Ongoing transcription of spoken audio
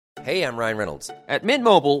Hey, I'm Ryan Reynolds. At Mint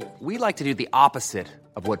Mobile, we like to do the opposite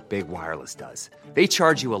of what Big Wireless does. They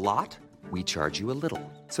charge you a lot, we charge you a little.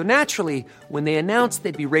 So naturally, when they announced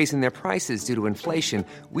they'd be raising their prices due to inflation,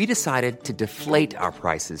 we decided to deflate our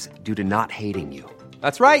prices due to not hating you.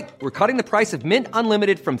 That's right. We're cutting the price of Mint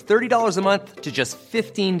Unlimited from $30 a month to just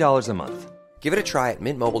 $15 a month. Give it a try at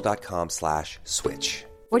mintmobile.com/switch.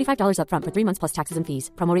 $45 up front for 3 months plus taxes and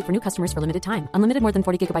fees. Promo rate for new customers for limited time. Unlimited more than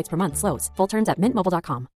 40 gigabytes per month. Slows full terms at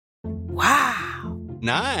mintmobile.com. Wow.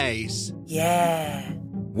 Nice. Yeah.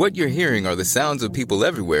 What you're hearing are the sounds of people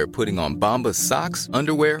everywhere putting on Bombas socks,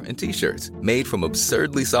 underwear, and T-shirts made from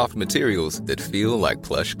absurdly soft materials that feel like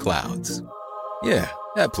plush clouds. Yeah,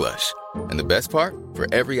 that plush. And the best part? For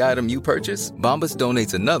every item you purchase, Bombas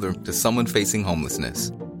donates another to someone facing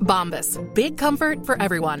homelessness. Bombas. Big comfort for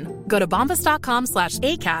everyone. Go to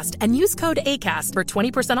bombas.com/ACAST and use code ACAST for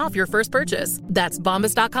 20% off your first purchase. That's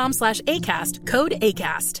bombas.com/ACAST. Code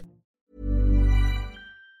ACAST.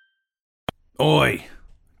 Oi.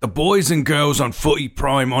 The boys and girls on Footy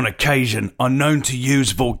Prime on occasion are known to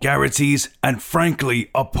use vulgarities and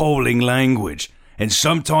frankly appalling language. And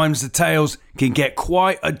sometimes the tales can get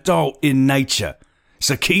quite adult in nature.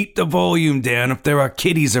 So keep the volume down if there are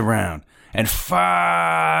kiddies around. And thank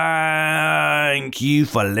you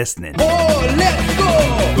for listening. Oh, let's go!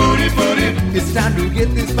 Footy, footy, it's time to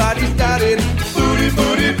get this party started. Footy,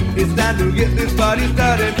 footy, it's time to get this party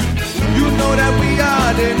started. You know that we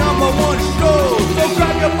are the number one show. So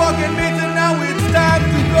grab your fucking mates and now it's time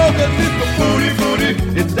to go. Cause it's the footy, footy,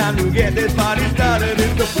 it's time to get this party started.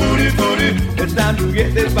 It's the footy, footy, it's time to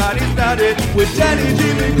get this party started. With Danny,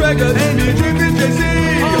 Jimmy, Gregor, Amy, Jimmy, JC.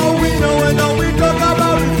 All we know and all we talk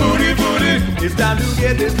about is footy, footy. It's time to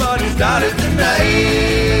get this party started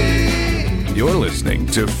tonight. You're listening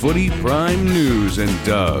to Footy Prime News and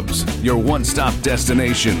Dubs, your one-stop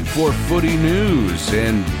destination for footy news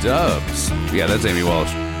and dubs. Yeah, that's Amy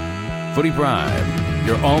Walsh. Footy Prime,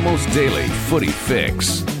 your almost daily footy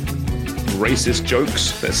fix. Racist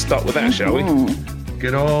jokes. Let's start with that, shall we?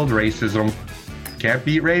 Good old racism. Can't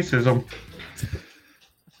beat racism.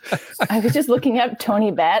 I was just looking up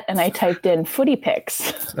Tony Bat and I typed in footy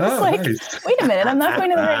pics. Oh, like, nice. Wait a minute, I'm not going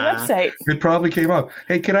to the right website. It probably came up.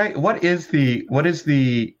 Hey, what is the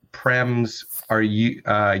Prem's or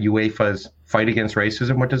UEFA's fight against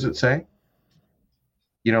racism? What does it say?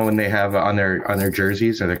 You know, when they have on their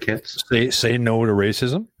jerseys or their kits? Say no to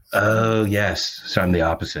racism? Oh, yes. So I'm the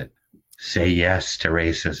opposite. Say yes to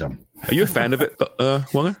racism. Are you a fan of it,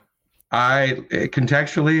 Wonga?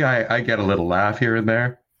 Contextually, I get a little laugh here and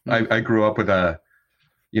there. I grew up with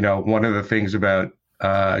one of the things about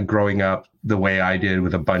growing up the way I did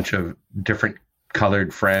with a bunch of different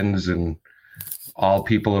colored friends and all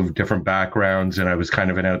people of different backgrounds. And I was kind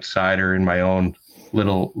of an outsider in my own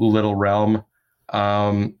little realm.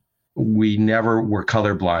 We never were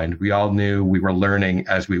colorblind. We all knew we were learning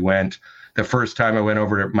as we went. The first time I went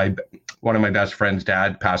over to one of my best friend's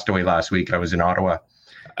dad passed away last week. I was in Ottawa.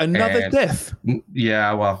 Another death.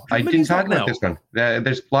 Yeah, well, I didn't talk about this one.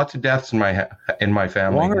 There's lots of deaths in my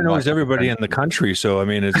family. Wanger knows everybody in the country, so I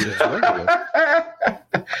mean, it's regular.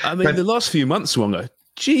 I mean, the last few months, Wanger,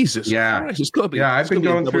 Jesus Christ, it's got to be. Yeah, I've been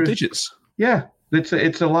going double through digits. Yeah,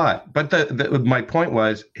 it's a lot. But my point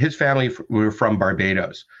was, his family were from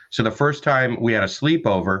Barbados, so the first time we had a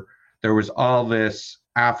sleepover, there was all this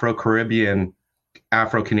Afro-Caribbean,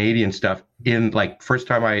 Afro-Canadian stuff in first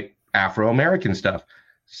time Afro-American stuff.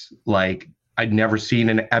 Like I'd never seen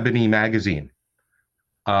an Ebony magazine.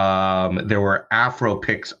 There were Afro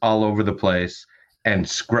pics all over the place and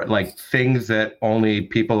things that only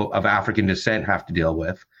people of African descent have to deal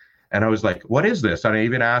with. And I was like, what is this? And I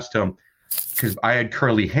even asked him, because I had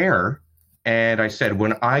curly hair, and I said,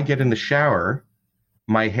 when I get in the shower,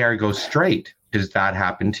 my hair goes straight. Does that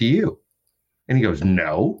happen to you? And he goes,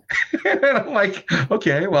 no. And I'm like,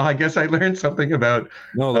 okay, well, I guess I learned something about...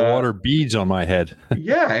 No, the water beads on my head.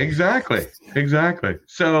 Yeah, exactly.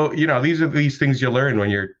 So, these are these things you learn when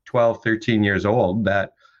you're 12, 13 years old,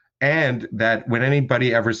 that when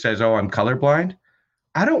anybody ever says, oh, I'm colorblind,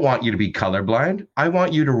 I don't want you to be colorblind. I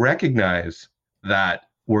want you to recognize that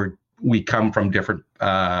we come from different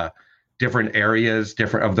areas,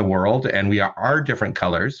 different of the world, and we are different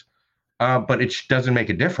colors, but it doesn't make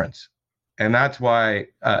a difference. And that's why,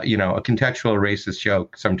 a contextual racist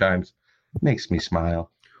joke sometimes makes me smile.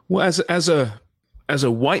 Well, as a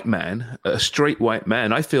white man, a straight white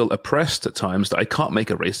man, I feel oppressed at times that I can't make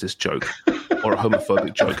a racist joke or a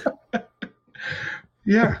homophobic joke.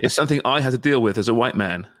 Yeah. It's something I had to deal with as a white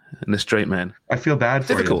man and a straight man. I feel bad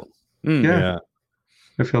for Difficult. you. Yeah.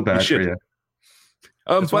 I feel bad for you.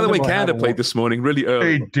 By the way, Canada played this morning really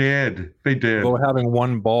early. They did. Well, having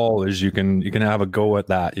one ball is you can have a go at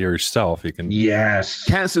that yourself. You can. Yes.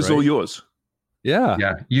 Cancer's all yours.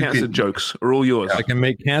 Yeah. Cancer jokes are all yours. I can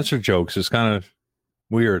make cancer jokes. It's kind of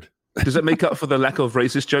weird. Does that make up for the lack of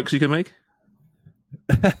racist jokes you can make?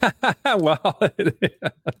 Well,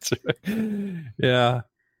 that's right.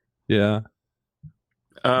 Yeah.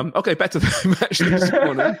 Okay, back to the match this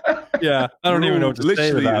morning. Yeah, I don't even know what to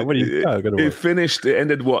say to that. What do you? It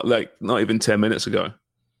ended not even 10 minutes ago.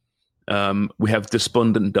 We have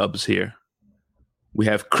despondent Dubs here. We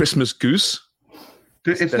have Christmas Goose.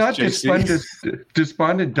 It's not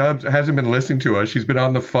despondent Dubs hasn't been listening to us. She's been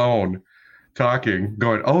on the phone talking,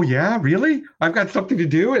 going, "Oh yeah, really? I've got something to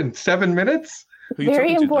do in 7 minutes."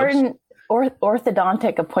 Very important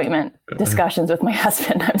orthodontic appointment discussions with my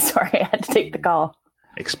husband. I'm sorry, I had to take the call.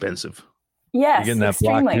 Expensive. Yes, you getting that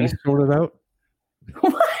black tooth sorted out?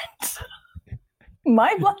 What?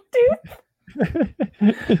 My black tooth?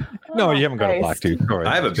 No, you haven't got a black tooth. Sorry.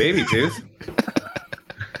 I have a baby tooth.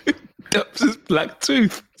 Dubs' black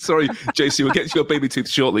tooth. Sorry, JC, we'll get to your baby tooth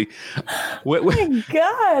shortly. Oh my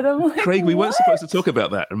God. I'm like, Craig, we weren't supposed to talk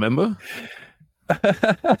about that, remember?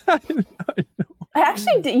 I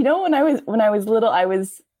actually did. You know, when I was little, I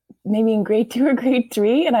was maybe in grade 2 or grade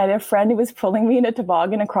 3, and I had a friend who was pulling me in a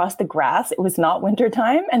toboggan across the grass. It was not winter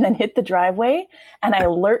time, and then hit the driveway, and I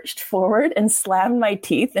lurched forward and slammed my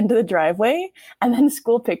teeth into the driveway. And then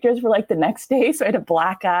school pictures were like the next day, so I had a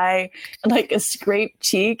black eye, and like a scraped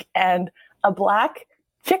cheek, and a black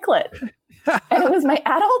chiclet. And it was my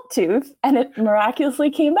adult tooth, and it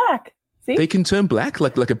miraculously came back. See, they can turn black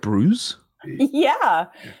like a bruise. Yeah.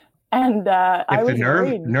 And I was if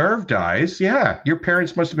the nerve dies, your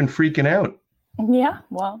parents must have been freaking out. Yeah,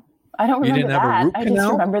 well, I don't remember that. I just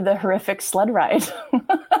remember the horrific sled ride.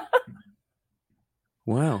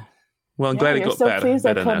 Wow. Well, I'm glad it got better now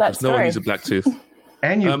because no one needs a black tooth.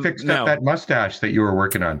 And you fixed up that mustache that you were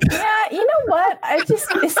working on. Yeah, you know what? It's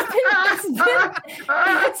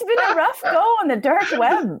been a rough go on the dark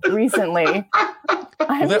web recently.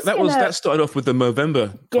 That started off with the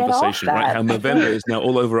Movember conversation, right? How Movember is now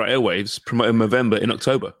all over our airwaves promoting Movember in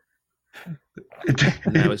October. Is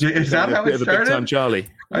that how it started? Big time Charlie.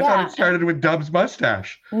 I thought it started with Dub's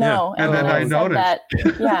mustache. No, and then I noticed.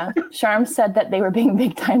 Sharm said that they were being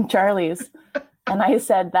big time Charlies. And I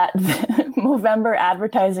said that Movember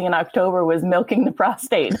advertising in October was milking the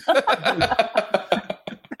prostate.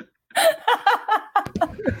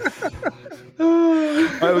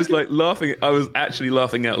 I was laughing. I was actually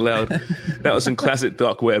laughing out loud. That was some classic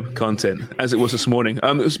dark web content, as it was this morning.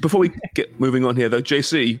 Before we get moving on here, though,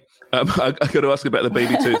 JC, I got to ask about the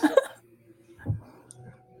baby tooth.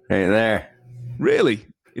 Right there. Really?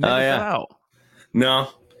 It never fell out? No.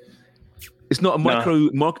 It's not a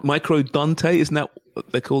microdonte, isn't that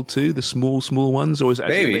what they're called too? The small ones, or is it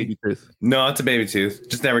actually a baby tooth? No, it's a baby tooth.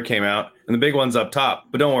 Just never came out, and the big one's up top.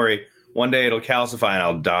 But don't worry, one day it'll calcify and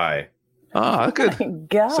I'll die. Ah, good. Oh my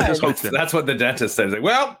God. So that's what the dentist says. Like,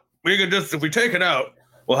 well, we could just if we take it out,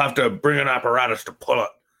 we'll have to bring an apparatus to pull it.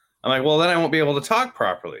 I'm like, well, then I won't be able to talk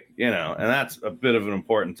properly, and that's a bit of an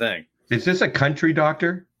important thing. Is this a country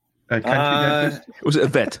doctor? A country dentist? Was it a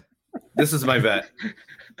vet? This is my vet.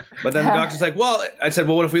 But then the doctor's like, well, I said,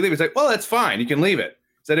 well, what if we leave? He's like, well, that's fine. You can leave it.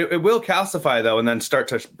 He said, it will calcify, though, and then start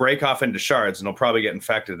to break off into shards, and it'll probably get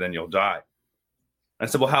infected, then you'll die. I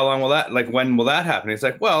said, well, how long will that, when will that happen? He's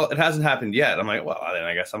like, well, it hasn't happened yet. I'm like, well, then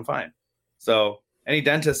I guess I'm fine. So any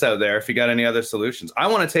dentists out there, if you got any other solutions, I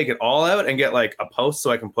want to take it all out and get a post so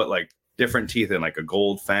I can put different teeth in, like a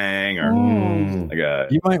gold fang or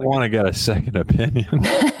You might want to get a second opinion.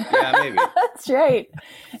 Yeah, maybe. That's right.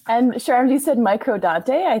 And Sharm, you said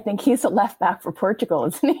microdonte. I think he's a left back for Portugal,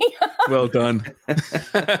 isn't he? Well done. That's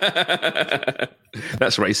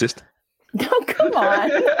racist. Oh, come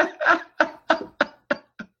on.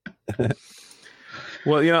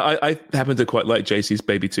 Well, I happen to quite like JC's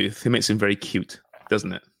baby tooth. It makes him very cute,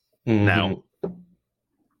 doesn't it? Mm-hmm. Now.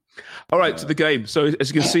 All right, to the game. So as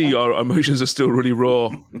you can see, our emotions are still really raw.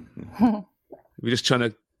 We're just trying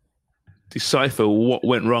to decipher what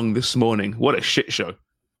went wrong this morning. What a shit show.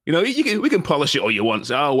 We can polish it all you want.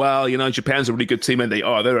 Oh, well, Japan's a really good team, and they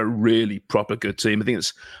are. They're a really proper good team. I think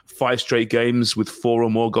it's 5 straight games with 4 or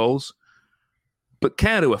more goals. But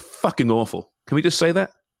Canada were fucking awful. Can we just say that?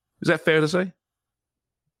 Is that fair to say?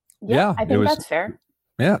 Yeah, I think that's fair.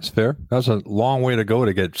 Yeah, it's fair. That was a long way to go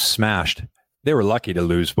to get smashed. They were lucky to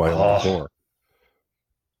lose by 4.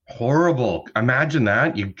 Horrible. Imagine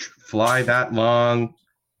that. You fly that long,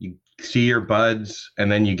 you see your buds,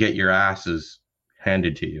 and then you get your asses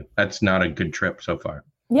handed to you. That's not a good trip so far.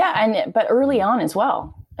 Yeah, but early on as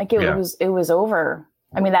well. It was over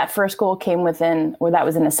I mean, that first goal came that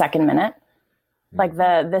was in the second minute. Like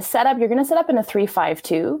the setup, you're going to set up in a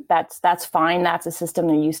 3-5-2. That's fine. That's a system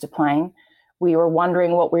they're used to playing. We were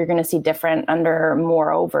wondering what we were going to see different under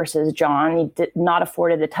Morrow versus John. He did not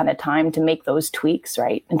afforded a ton of time to make those tweaks,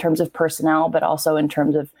 right, in terms of personnel, but also in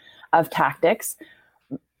terms of tactics.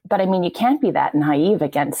 But I mean, you can't be that naive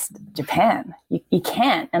against Japan. You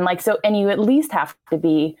can't. And and you at least have to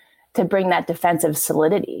bring that defensive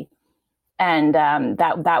solidity. And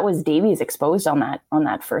that was Davies exposed on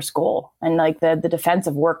that first goal. And the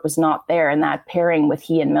defensive work was not there. And that pairing with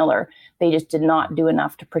he and Miller, they just did not do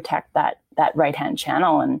enough to protect that right-hand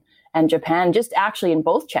channel. And Japan just actually in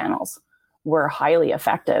both channels were highly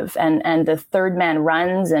effective. And the third man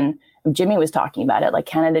runs, and Jimmy was talking about it,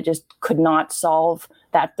 Canada just could not solve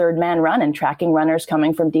that third man run and tracking runners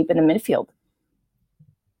coming from deep into midfield.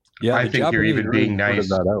 Yeah, I think you're even being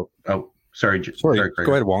nice. Oh, sorry. Go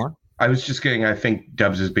ahead, Warren. I was just kidding. I think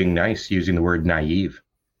Dubs is being nice, using the word naive.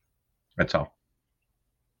 That's all.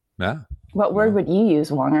 Yeah. What word would you use,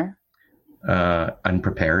 Wonger?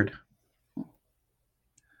 Unprepared.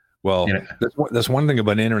 Well, that's one thing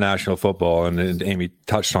about international football, and Amy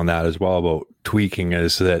touched on that as well about tweaking,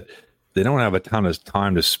 is that they don't have a ton of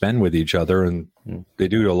time to spend with each other, and they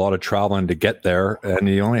do a lot of traveling to get there, and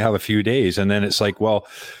you only have a few days. And then it's like, well,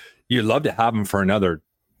 you'd love to have them for another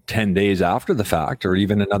 10 days after the fact, or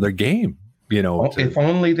even another game, if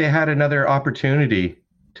only they had another opportunity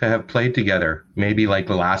to have played together, maybe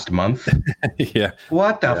last month. Yeah.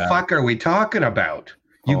 What the fuck are we talking about?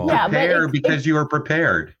 You prepare because you are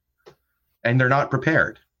prepared, and they're not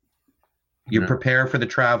prepared. You prepare for the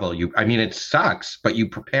travel. It sucks, but you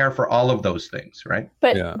prepare for all of those things, right?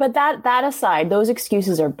 But that aside, those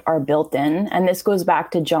excuses are built in. And this goes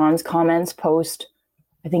back to John's comments post,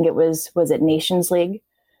 I think it was it Nations League?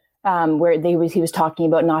 Where he was talking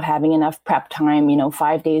about not having enough prep time,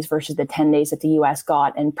 5 days versus the 10 days that the U.S.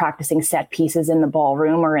 got, and practicing set pieces in the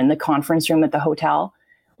ballroom or in the conference room at the hotel.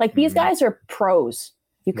 These guys are pros.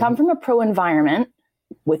 You come from a pro environment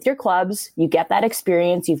with your clubs. You get that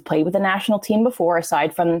experience. You've played with the national team before,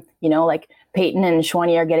 aside from, Peyton and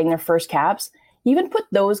Shwani are getting their first caps. You even put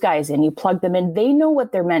those guys in, you plug them in. They know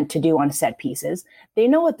what they're meant to do on set pieces. They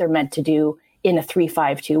know what they're meant to do in a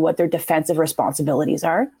 3-5-2, what their defensive responsibilities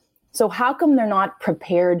are. So how come they're not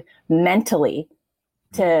prepared mentally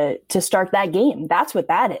to start that game? That's what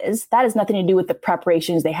that is. That has nothing to do with the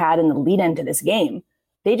preparations they had in the lead into this game.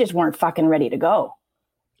 They just weren't fucking ready to go.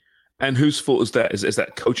 And whose fault is that? Is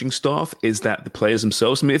that coaching staff? Is that the players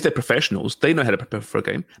themselves? If they're professionals, they know how to prepare for a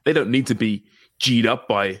game. They don't need to be G'd up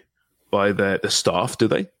by the staff, do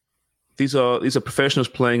they? These are professionals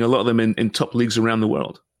playing, a lot of them in top leagues around the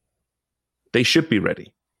world. They should be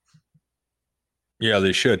ready. Yeah,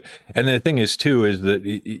 they should. And the thing is, too, is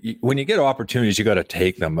that when you get opportunities, you got to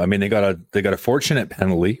take them. I mean, they got a fortunate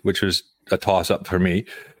penalty, which was a toss-up for me.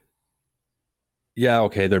 Yeah,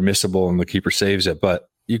 okay, they're missable and the keeper saves it, but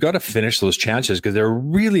you got to finish those chances because they're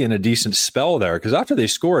really in a decent spell there. Because after they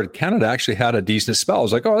scored, Canada actually had a decent spell. I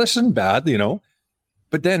was like, oh, this isn't bad,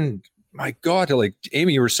 But then, my God, like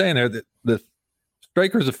Amy, you were saying there, that the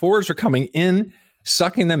strikers, the forwards are coming in,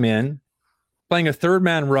 sucking them in, playing a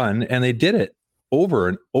third-man run, and they did it over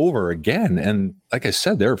and over again. And like I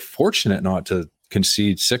said, they're fortunate not to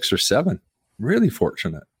concede 6 or 7. Really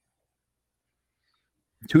fortunate.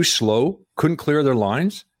 Too slow, couldn't clear their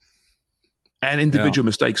lines. And individual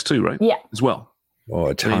mistakes too, right? Yeah. As well. Oh,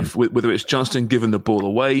 a ton. Whether it's Johnston giving the ball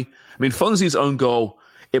away. I mean, Fonzie's own goal,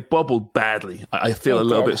 it bobbled badly. I feel a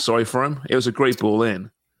little bit sorry for him. It was a great ball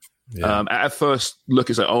in. Yeah. At first look,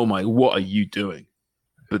 it's like, oh my, what are you doing?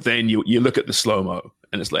 But then you look at the slow-mo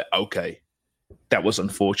and it's like, okay, that was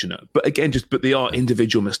unfortunate. But again, but they are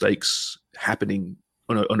individual mistakes happening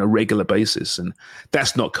on a regular basis. And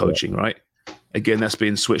that's not coaching, right? Again, that's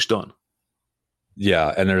being switched on.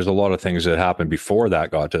 Yeah, and there's a lot of things that happened before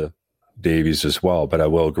that got to Davies as well. But I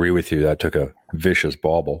will agree with you, that took a vicious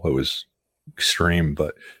bobble. It was extreme,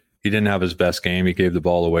 but he didn't have his best game. He gave the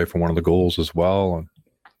ball away for one of the goals as well. And,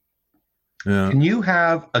 yeah. Can you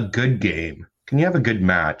have a good game? Can you have a good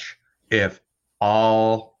match if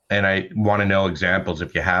and I want to know examples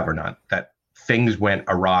if you have or not, that things went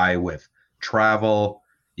awry with travel,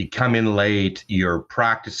 you come in late, your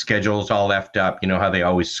practice schedule's all effed up. You know how they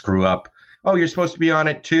always screw up. Oh, you're supposed to be on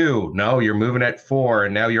at 2. No, you're moving at 4.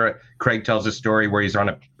 And now Craig tells a story where he's on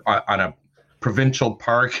a provincial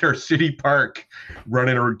park or city park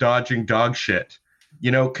running or dodging dog shit.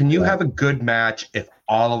 Can you have a good match if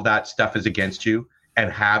all of that stuff is against you?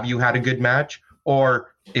 And have you had a good match? Or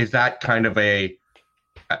is that kind of a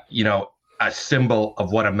symbol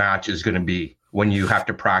of what a match is going to be when you have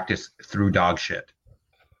to practice through dog shit?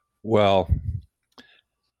 Well,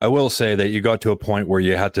 I will say that you got to a point where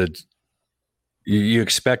you had to, you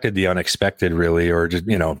expected the unexpected, really, or just,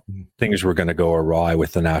 things were going to go awry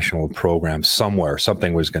with the national program somewhere.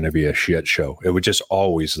 Something was going to be a shit show. It would just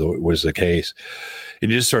always was the case.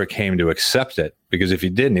 And you just sort of came to accept it, because if you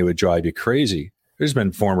didn't, it would drive you crazy. There's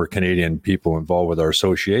been former Canadian people involved with our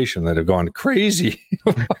association that have gone crazy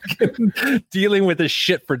dealing with this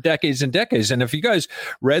shit for decades and decades. And if you guys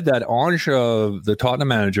read that Ange, the Tottenham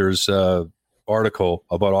manager's article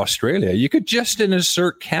about Australia, you could just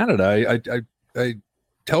insert Canada. I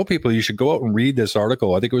tell people you should go out and read this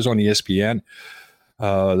article. I think it was on ESPN.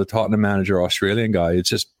 The Tottenham manager, Australian guy. It's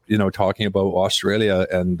just, talking about Australia,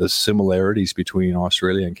 and the similarities between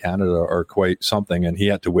Australia and Canada are quite something. And he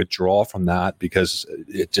had to withdraw from that because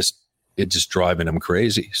it just driving him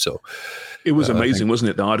crazy. So it was amazing, wasn't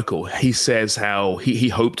it? The article, he says how he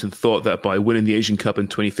hoped and thought that by winning the Asian Cup in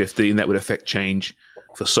 2015, that would affect change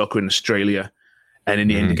for soccer in Australia. And in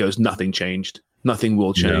the end, he goes, nothing changed. Nothing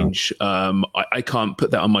will change. No. I can't put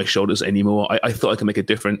that on my shoulders anymore. I thought I could make a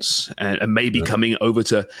difference, and maybe coming over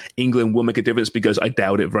to England will make a difference, because I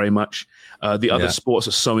doubt it very much. The other sports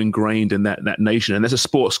are so ingrained in that nation, and there's a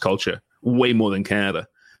sports culture way more than Canada.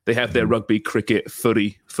 They have their rugby, cricket,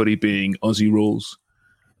 footy being Aussie rules,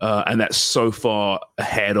 and that's so far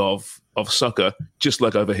ahead of soccer, just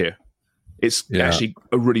like over here. It's actually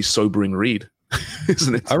a really sobering read.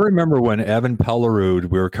 Isn't it? I remember when Evan Pellerud,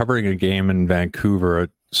 we were covering a game in Vancouver at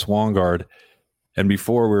Swangard, and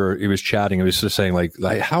before he was chatting, he was just saying like,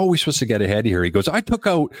 how are we supposed to get ahead here? He goes, I took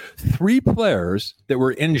out 3 players that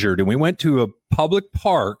were injured, and we went to a public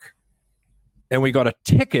park and we got a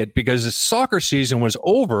ticket because the soccer season was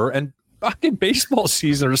over and fucking baseball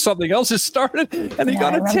season or something else has started, and he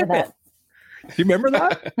got a ticket. That. Do you remember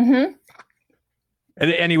that? Mm-hmm.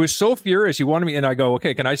 And he was so furious. He wanted me, and I go,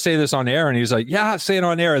 okay, can I say this on air? And he's like, yeah, say it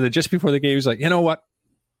on air. And then just before the game, he's like, you know what?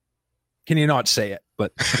 Can you not say it?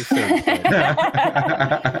 But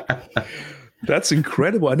that's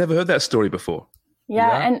incredible. I never heard that story before.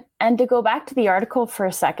 Yeah. And to go back to the article for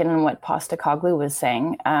a second and what Postecoglou was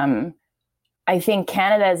saying, I think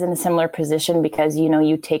Canada is in a similar position because,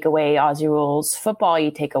 you take away Aussie rules football, you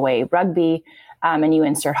take away rugby, and you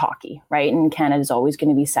insert hockey, right? And Canada is always going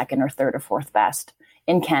to be second or third or fourth best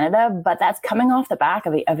in Canada, but that's coming off the back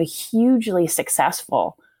of a hugely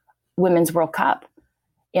successful Women's World Cup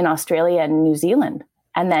in Australia and New Zealand.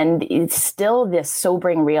 And then it's still this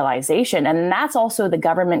sobering realization. And that's also the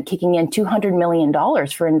government kicking in $200 million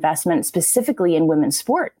for investment specifically in women's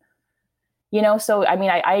sport. So, I mean,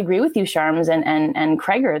 I agree with you, Sharms and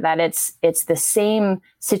Kreger, that it's the same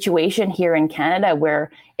situation here in Canada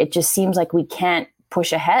where it just seems like we can't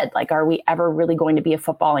push ahead. Like, are we ever really going to be a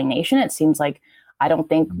footballing nation? It seems like I don't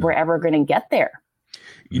think we're ever going to get there.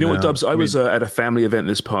 You know what, Dubs? I was at a family event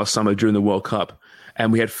this past summer during the World Cup,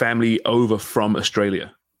 and we had family over from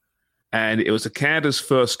Australia. And it was Canada's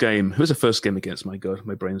first game. Who was the first game against? My God,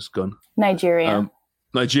 my brain's gone. Nigeria.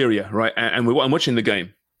 Nigeria, right? And I'm watching the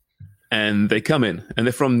game. And they come in, and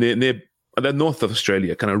they're from they're north of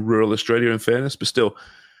Australia, kind of rural Australia in fairness, but still.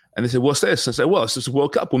 And they said, what's this? I said, well, it's just a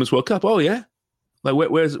World Cup, Women's World Cup. Oh, yeah? Like,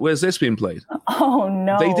 where's this being played? Oh,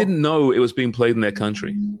 no. They didn't know it was being played in their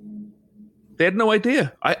country. They had no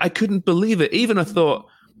idea. I couldn't believe it. Even I thought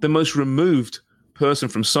the most removed person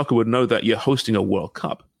from soccer would know that you're hosting a World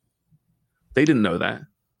Cup. They didn't know that.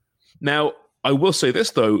 Now, I will say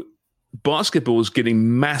this, though. Basketball is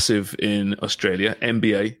getting massive in Australia.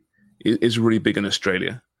 NBA is really big in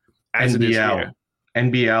Australia, as it is here.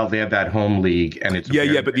 NBL, they have that home league, and it's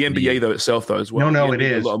but the NBA though itself as well. No, it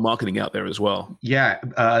is a lot of marketing out there as well. Yeah,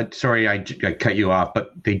 sorry, I cut you off,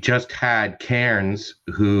 but they just had Cairns,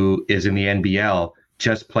 who is in the NBL,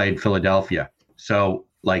 just played Philadelphia. So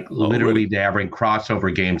literally, they're having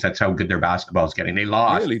crossover games. That's how good their basketball is getting. They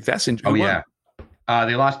lost. Really, that's interesting. Oh yeah,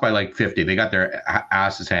 they lost by 50. They got their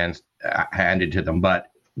asses handed to them, but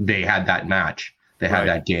they had that match. They had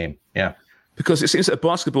that game. Yeah, because it seems that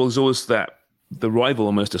basketball is always the rival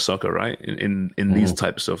almost to soccer, right? In these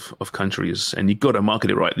types of countries, and you got to market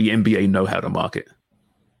it right. The NBA know how to market.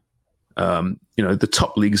 The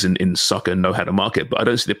top leagues in soccer know how to market, but I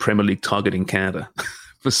don't see the Premier League targeting Canada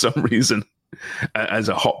for some reason as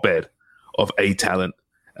a hotbed of A, talent,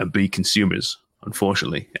 and B, consumers.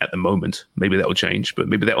 Unfortunately, at the moment, maybe that will change, but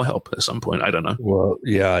maybe that will help at some point. I don't know. Well,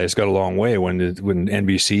 yeah, it's got a long way. When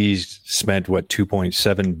NBC spent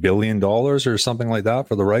 $2.7 billion or something like that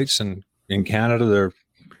for the rights, and in Canada, they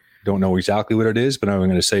don't know exactly what it is, but I'm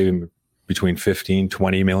going to say between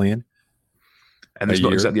 15-20 million. And there's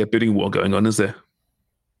not exactly a bidding war going on, is there?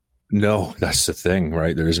 No, that's the thing,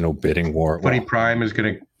 right? There is no bidding war. Footy Prime is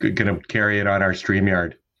going to carry it on our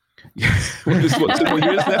StreamYard. This is what 2 more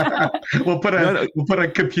years now. We'll put a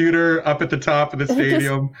computer up at the top of the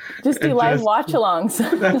stadium. Just do live watch-alongs.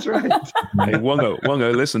 That's right. Hey,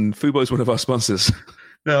 Wongo, listen, Fubo is one of our sponsors.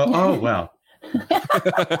 No, oh well.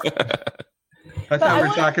 I thought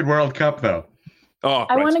we're talking World Cup though. Oh,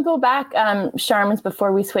 I want to go back, Sharmans,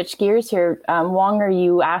 before we switch gears here. Wonger,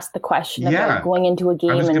 you asked the question about going into a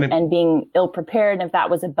game and being ill-prepared, and if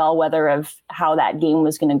that was a bellwether of how that game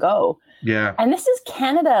was going to go. Yeah. And this is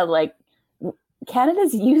Canada. Like,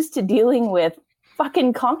 Canada's used to dealing with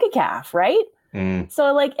fucking CONCACAF, right?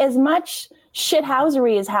 So, like, as much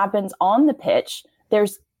shithousery as happens on the pitch,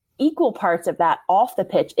 there's equal parts of that off the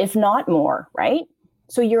pitch, if not more, right?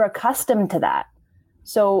 So you're accustomed to that.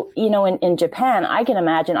 So, in Japan, I can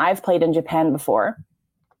imagine, I've played in Japan before.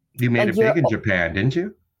 You made it big in Japan, didn't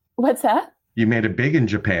you? What's that? You made it big in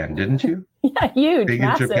Japan, didn't you? Yeah, huge, Big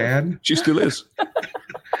massive. in Japan? She still is.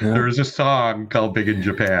 There was a song called Big in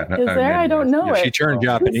Japan. Is there? I don't know it. She turned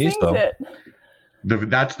Japanese, though.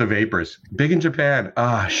 That's the Vapors. Big in Japan.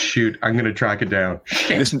 Ah, shoot. I'm going to track it down.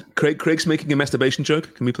 Listen, Craig's making a masturbation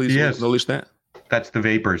joke. Can we please acknowledge that? That's the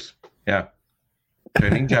Vapors. Yeah.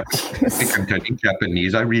 Turning Japanese. I think I'm turning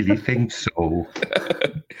Japanese. I really think so.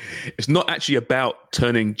 It's not actually about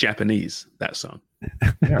turning Japanese, that song.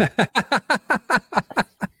 Yeah.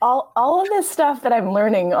 All of this stuff that I'm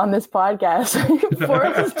learning on this podcast.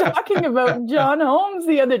 Forrest was talking about John Holmes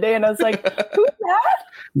the other day, and I was like, who's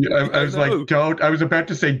that? I was like, I was about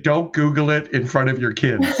to say, don't Google it in front of your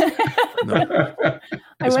kids. I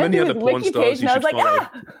There's went many to other his porn wiki stars page, you and I was should like, follow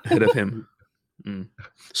ahead of him.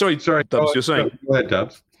 Sorry, Dubs, you're saying. Go ahead,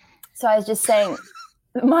 Dubs. So I was just saying,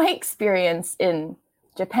 my experience in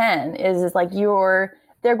Japan is like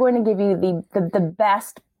they're going to give you the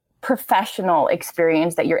best professional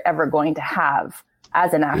experience that you're ever going to have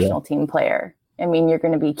as a national team player. I mean, you're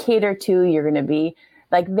going to be catered to, you're going to be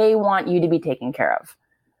like, they want you to be taken care of.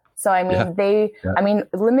 So, I mean, I mean,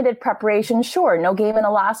 limited preparation, sure. No game in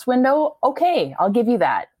the last window. Okay. I'll give you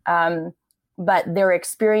that. But their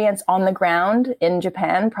experience on the ground in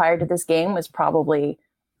Japan prior to this game was probably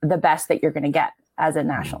the best that you're going to get as a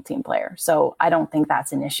national team player. So I don't think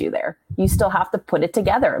that's an issue there. You still have to put it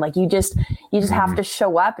together. Like you just have to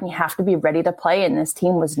show up and you have to be ready to play. And this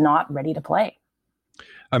team was not ready to play.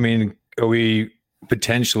 I mean, we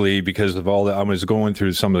potentially, because of all that, I was going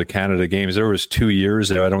through some of the Canada games. There was 2 years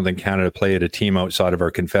there. I don't think Canada played a team outside of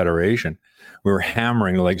our confederation. We were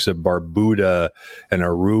hammering the likes of Barbuda and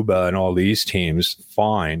Aruba and all these teams,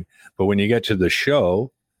 fine. But when you get to the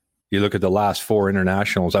show, you look at the last 4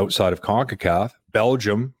 internationals outside of CONCACAF.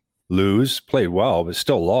 Belgium, played well, but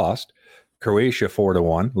still lost. Croatia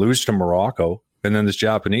 4-1, lose to Morocco. And then this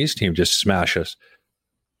Japanese team just smash us.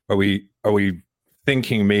 Are we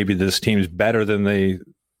thinking maybe this team's better than they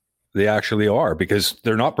actually are, because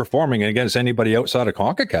they're not performing against anybody outside of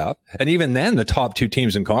CONCACAF? And even then, the top 2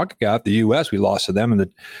 teams in CONCACAF, the U.S., we lost to them in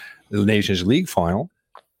the Nations League final.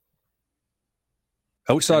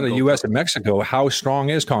 Outside of the U.S. and Mexico, how strong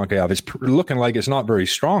is CONCACAF? It's looking like it's not very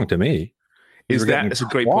strong to me. That's a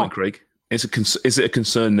great point, Craig. Is it a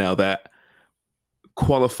concern now that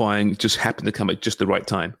qualifying just happened to come at just the right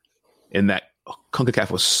time, in that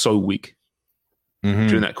CONCACAF was so weak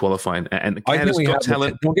during that qualifying, and Canada's got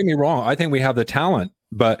talent. Don't get me wrong. I think we have the talent,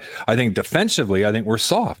 but I think defensively, I think we're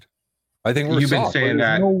soft. I think we're soft. Been saying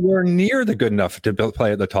that nowhere near the good enough to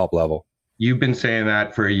play at the top level. You've been saying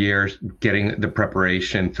that for a year, getting the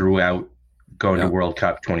preparation throughout going to World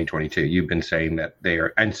Cup 2022. You've been saying that they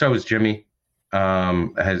are, and so is Jimmy.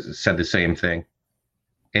 Has said the same thing.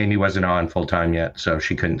 Amy wasn't on full time yet, so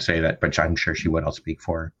she couldn't say that, but I'm sure she would. I'll speak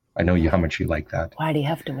for her. I know how much you like that. Why do you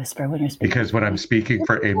have to whisper when you're speaking? Because when I'm speaking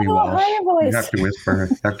for Amy Walsh, you have to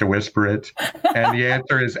whisper. it. And the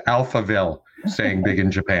answer is Alphaville, saying big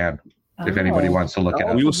in Japan. If anybody wants to look it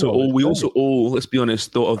up. We also all, let's be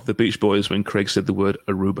honest, thought of the Beach Boys when Craig said the word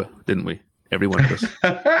Aruba, didn't we? Every one of us.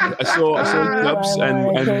 I saw Dubs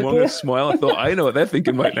and Wonga smile. I thought, I know what they're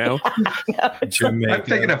thinking right now. I'm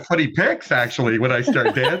thinking of Footy pics, actually, when I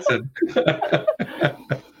start dancing.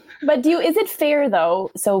 But is it fair,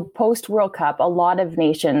 though? So post World Cup, a lot of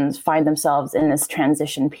nations find themselves in this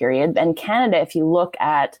transition period. And Canada, if you look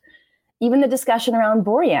at even the discussion around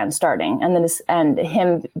Borjan starting and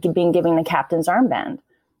him giving the captain's armband.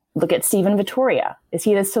 Look at Steven Vittoria. Is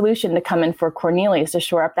he the solution to come in for Cornelius to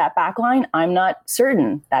shore up that back line? I'm not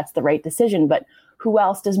certain that's the right decision, but who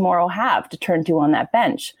else does Morrow have to turn to on that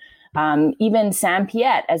bench? Even Sam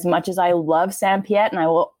Piet, as much as I love Sam Piet, and I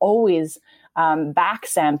will always back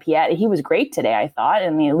Sam Piet, he was great today, I thought. I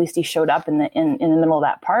mean, at least he showed up in the middle of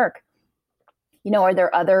that park. Are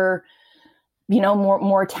there other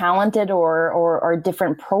more talented or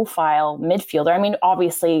different profile midfielder. I mean,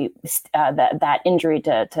 obviously that injury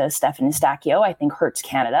to Stefan Eustáquio, I think, hurts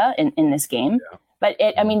Canada in this game. Yeah. But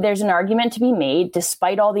there's an argument to be made,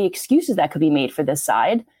 despite all the excuses that could be made for this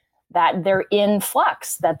side, that they're in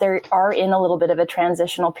flux, that they are in a little bit of a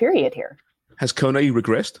transitional period here. Has Kone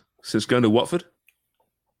regressed since going to Watford?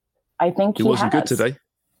 I think he wasn't good today.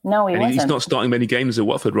 No, he wasn't. He's not starting many games at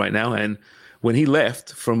Watford right now. And when he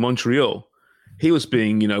left from Montreal, he was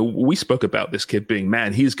being, we spoke about this kid being,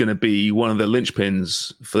 man, he's going to be one of the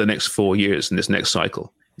linchpins for the next 4 years in this next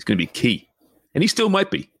cycle. He's going to be key. And he still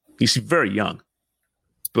might be. He's very young.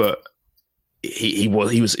 But he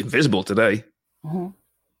was invisible today. Mm-hmm.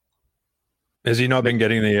 Has he not been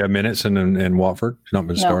getting the minutes in Watford? He's not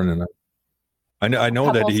been starting in that. I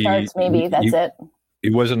know that starts, maybe that's it. He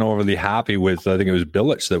wasn't overly happy with, I think it was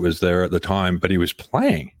Bilic that was there at the time, but he was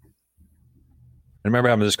playing. I remember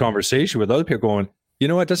having this conversation with other people going, you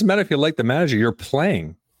know what, it doesn't matter if you like the manager, you're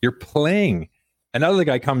playing. You're playing. Another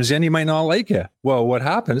guy comes in, he might not like you. Well, what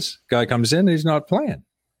happens? Guy comes in, he's not playing.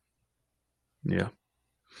 Yeah.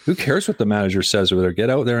 Who cares what the manager says over there? Get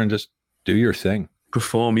out there and just do your thing.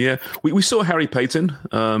 Perform, yeah. We saw Harry Payton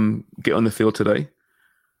get on the field today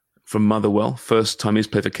from Motherwell. First time he's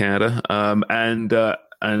played for Canada. And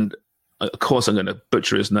of course I'm going to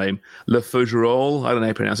butcher his name. Le Fougerolles, I don't know how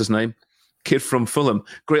you pronounce his name. Kid from Fulham.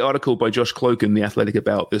 Great article by Josh Cloak in The Athletic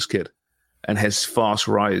about this kid and his fast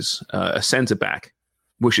rise, a centre-back,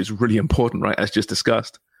 which is really important, right, as just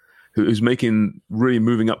discussed, who's really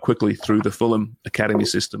moving up quickly through the Fulham academy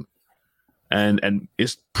system. And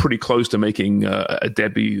is pretty close to making a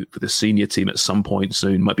debut for the senior team at some point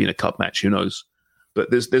soon. Might be in a cup match, who knows? But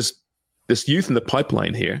there's this youth in the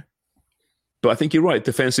pipeline here. But I think you're right.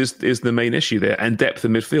 Defense is the main issue there, and depth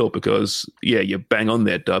in midfield because, you bang on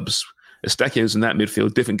there, Dubs. Eustáquio's in that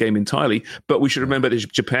midfield, different game entirely. But we should remember that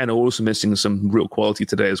Japan are also missing some real quality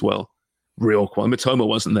today as well. Real quality. Mitoma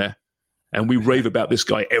wasn't there. And we rave about this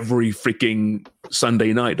guy every freaking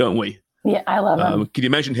Sunday night, don't we? Yeah, I love him. Can you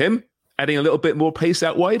imagine him adding a little bit more pace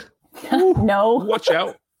out wide? No. Watch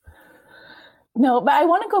out. No, but I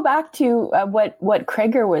want to go back to what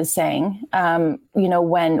Krieger was saying.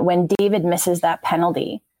 When David misses that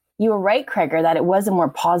penalty, you were right, Krieger, that it was a more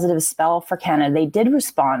positive spell for Canada. They did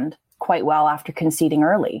respond quite well after conceding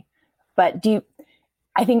early. But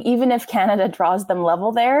I think even if Canada draws them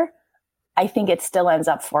level there, I think it still ends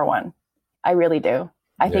up 4-1. I really do.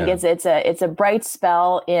 I think it's a bright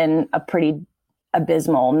spell in a pretty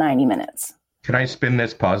abysmal 90 minutes. Can I spin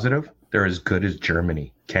this positive? They're as good as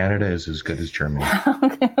Germany. Canada is as good as Germany.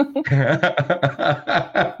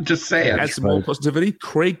 Just saying. Add some more positivity.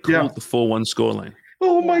 Craig called the 4-1 scoreline.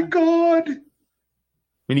 Oh my God.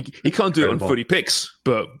 I mean, he can't do it on Footy Picks,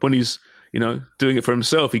 but when he's, doing it for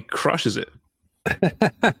himself, he crushes it.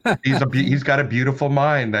 He's got a beautiful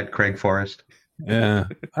mind, that Craig Forrest. Yeah.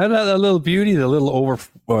 I had a little beauty,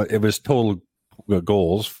 it was total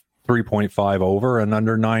goals, 3.5 over and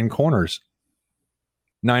under 9 corners.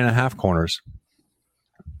 9.5 corners.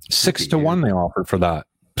 6-1 they offered for that.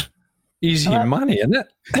 Easy money, isn't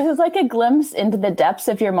it? This is like a glimpse into the depths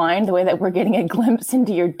of your mind, the way that we're getting a glimpse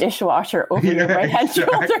into your dishwasher over your right hand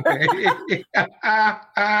shoulder.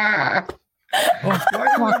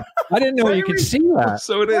 I didn't know you could see that.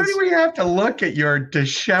 So it is. Why do we have to look at your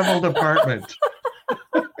disheveled apartment?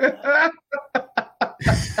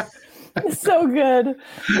 So good.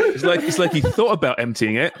 It's like he thought about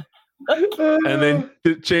emptying it and then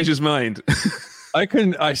changed his mind. I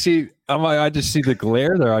just see the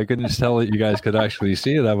glare there. I couldn't tell that you guys could actually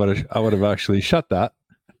see it. I would have actually shut that.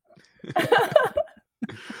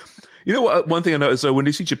 You know what? One thing I noticed, when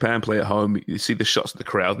you see Japan play at home, you see the shots of the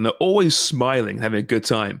crowd, and they're always smiling, having a good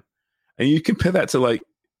time. And you compare that to like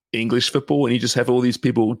English football, and you just have all these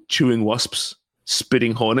people chewing wasps,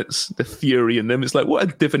 spitting hornets, the fury in them. It's like, what a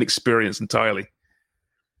different experience entirely.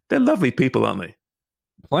 They're lovely people, aren't they?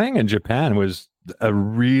 Playing in Japan was a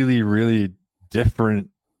really, really different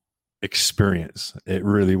experience. It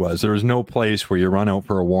really was. There was no place where you run out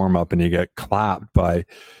for a warm-up and you get clapped by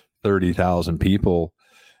 30,000 people.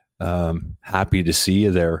 Happy to see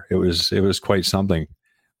you there. It was quite something.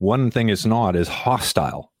 One thing it's not is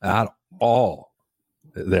hostile at all.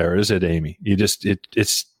 There is it, Amy.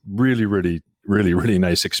 It's really, really, really, really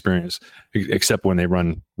nice experience. Except when they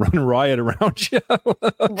run riot around you.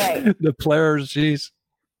 Right. The players, geez.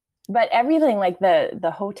 But everything, like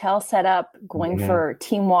the hotel setup, going for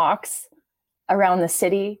team walks around the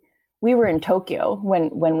city. We were in Tokyo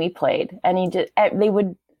when we played, and they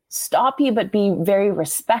would stop you, but be very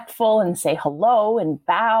respectful and say hello and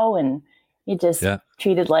bow, and You just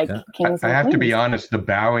treated like kings. I have to be honest. The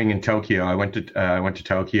bowing in Tokyo. I went to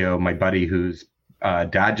Tokyo. My buddy, whose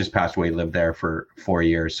dad just passed away, lived there for 4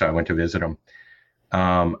 years, so I went to visit him.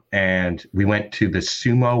 And we went to the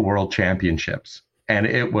Sumo World Championships, and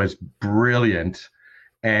it was brilliant.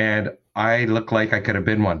 And I looked like I could have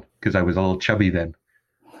been one because I was a little chubby then.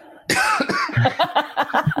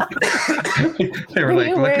 They were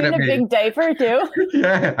like looking at me. Wearing a big diaper too.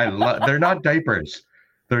 Yeah, they're not diapers.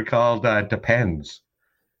 They're called Depends.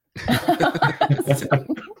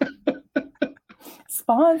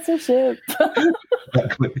 Sponsorship.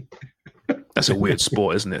 That's a weird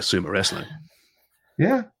sport, isn't it? Sumo wrestling.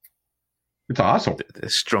 Yeah, it's awesome. They're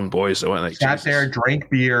strong boys, though, aren't they? Sat there, drank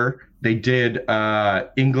beer. They did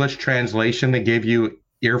English translation. They gave you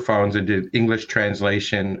earphones and did English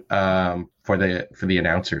translation for the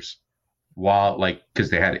announcers, while because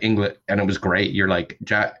they had English, and it was great. You're like,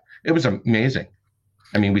 it was amazing.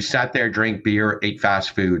 I mean, we sat there, drank beer, ate fast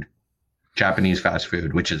food, Japanese fast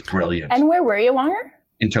food, which is brilliant. And where were you, Wonger?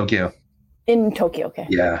 In Tokyo. In Tokyo, okay.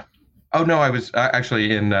 Yeah. Oh no, I was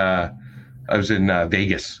actually in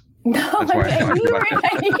Vegas. No, That's why I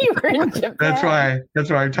knew you were in Japan.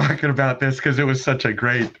 That's why I'm talking about this, because it was such a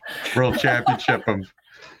great world championship of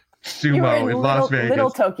sumo in Las Vegas.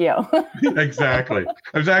 Little Tokyo. Exactly.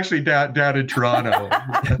 I was actually down in Toronto.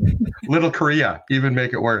 Little Korea, even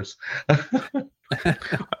make it worse. I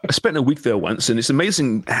spent a week there once, and it's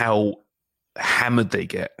amazing how hammered they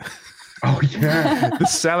get. Oh yeah, the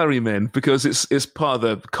salarymen, because it's part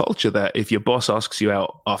of the culture that if your boss asks you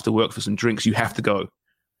out after work for some drinks, you have to go,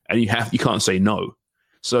 and you can't say no.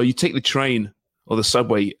 So you take the train or the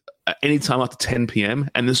subway at any time after 10 p.m.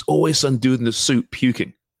 and there's always some dude in a suit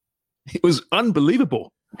puking. It was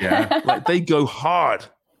unbelievable. Yeah, like they go hard.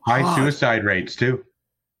 High suicide rates too.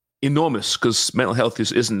 Enormous, because mental health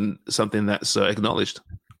isn't something that's acknowledged.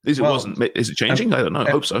 Is it changing? I don't know. I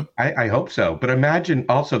hope so. I hope so. But imagine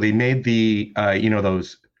also they made the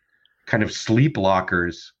those kind of sleep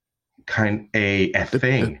lockers a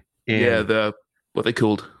thing. What they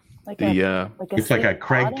called it's like a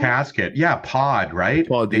Craig casket. Yeah, pod, right?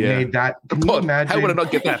 Pod, they made that. Can you imagine? How would I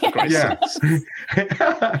not get that? For Christ's sake?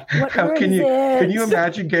 Can you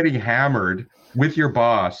imagine getting hammered with your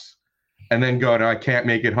boss and then going, I can't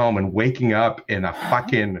make it home, and waking up in a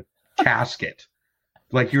fucking casket?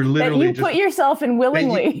 Like you're literally that you put yourself in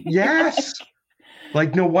willingly. Yes.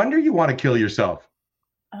 Like no wonder you want to kill yourself.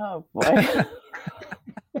 Oh boy.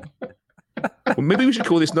 Well, maybe we should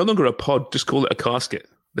call this no longer a pod, just call it a casket.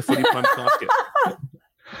 The Footy Prime casket.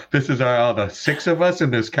 This is the 6 of us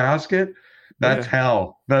in this casket. That's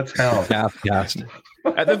hell. That's hell.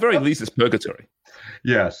 At the very least, it's purgatory.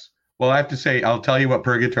 Yes. Well, I have to say, I'll tell you what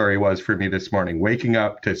purgatory was for me this morning. Waking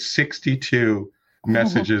up to 62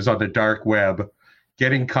 messages on the dark web,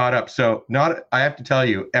 getting caught up. So I have to tell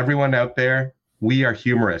you, everyone out there, we are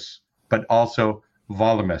humorous, but also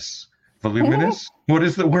voluminous. Voluminous? What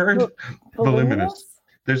is the word? Voluminous.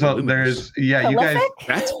 You guys,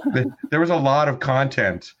 there was a lot of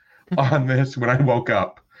content on this when I woke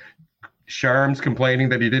up. Sharm's complaining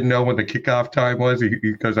that he didn't know when the kickoff time was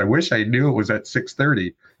because I wish I knew it was at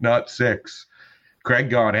 6:30, not 6.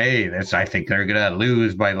 Craig going, I think they're going to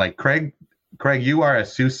lose by Craig, you are a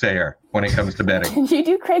soothsayer when it comes to betting. Did you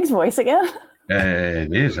do Craig's voice again?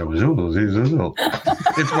 It is.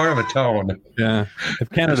 It's more of a tone. Yeah.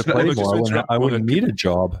 If Canada played more, I wouldn't need a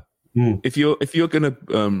job. If you're going to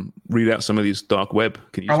read out some of these dark web,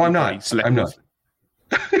 can you? I'm not. That's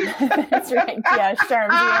right. Yeah, Sharm,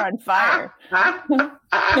 you're on fire.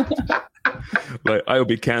 I'll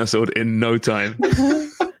be cancelled in no time.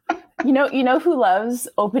 You know who loves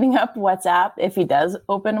opening up WhatsApp, if he does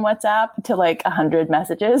open WhatsApp, to 100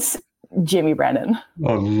 messages? Jimmy Brennan.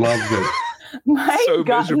 Oh, loves it. My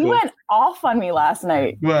God, miserable. He went off on me last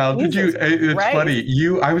night. Well, it's funny.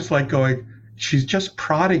 I was going, she's just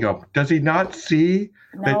prodding him. Does he not see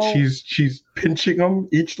that she's pinching him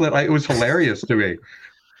each little? It was hilarious to me.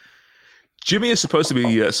 Jimmy is supposed to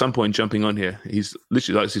be at some point jumping on here. He's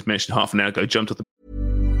literally, like he's mentioned half an hour ago, jumped at the...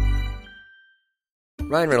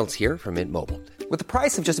 Ryan Reynolds here from Mint Mobile. With the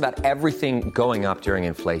price of just about everything going up during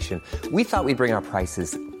inflation, we thought we'd bring our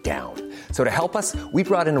prices down. So to help us, we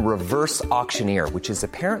brought in a reverse auctioneer, which is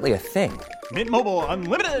apparently a thing. Mint Mobile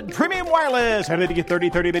Unlimited Premium Wireless. How to get 30,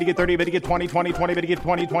 30, bit to get 30, bit to get 20, 20, 20, bit to get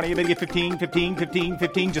 20, 20, bit to get 15, 15, 15,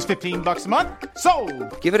 15, just $15 a month?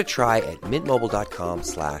 Sold! Give it a try at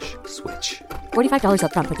mintmobile.com/switch. $45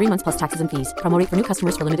 up front for 3 months plus taxes and fees. Promo rate for new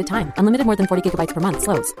customers for limited time. Unlimited more than 40 gigabytes per month.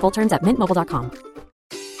 Slows full terms at mintmobile.com.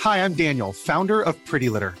 Hi, I'm Daniel, founder of Pretty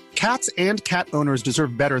Litter. Cats and cat owners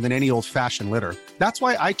deserve better than any old-fashioned litter. That's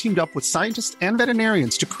why I teamed up with scientists and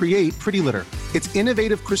veterinarians to create Pretty Litter. Its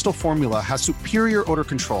innovative crystal formula has superior odor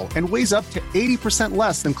control and weighs up to 80%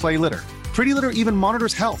 less than clay litter. Pretty Litter even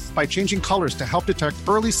monitors health by changing colors to help detect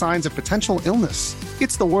early signs of potential illness.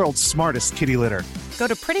 It's the world's smartest kitty litter. Go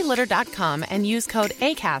to prettylitter.com and use code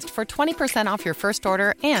ACAST for 20% off your first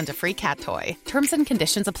order and a free cat toy. Terms and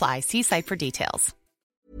conditions apply. See site for details.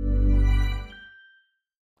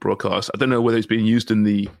 Broadcast. I don't know whether it's being used in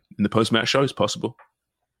the post-match show. It's possible.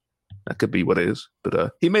 That could be what it is.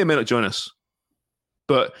 But he may or may not join us.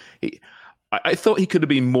 But I thought he could have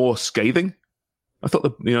been more scathing. I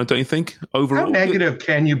thought don't you think? Overall, how negative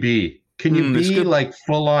can you be? Can you be like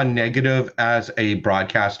full on negative as a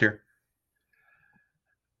broadcaster?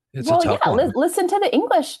 Listen to the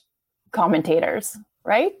English commentators,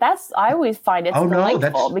 right? I always find it's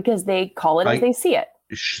delightful because they call it as they see it.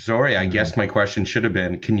 Sorry, I guess my question should have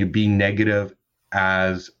been, can you be negative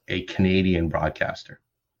as a Canadian broadcaster?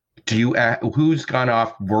 Who's gone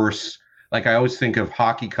off worse? Like, I always think of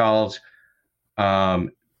hockey calls.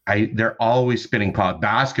 They're always spinning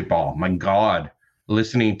basketball. My God,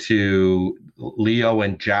 listening to Leo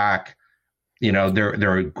and Jack,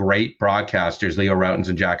 they're great broadcasters, Leo Routens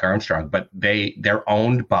and Jack Armstrong, but they're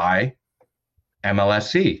owned by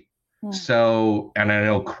MLSC. Yeah. So, and I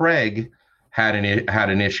know Craig had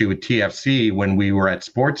an issue with TFC when we were at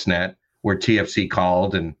Sportsnet, where TFC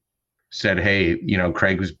called and said, hey,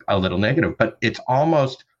 Craig was a little negative, but it's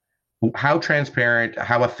almost, how transparent,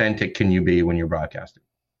 how authentic can you be when you're broadcasting?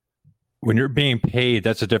 When you're being paid,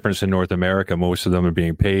 that's the difference in North America. Most of them are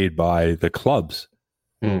being paid by the clubs.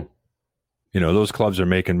 Those clubs are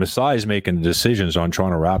making decisions on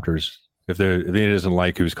Toronto Raptors. If he doesn't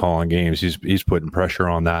like who's calling games, he's putting pressure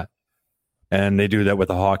on that. And they do that with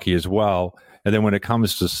the hockey as well. And then when it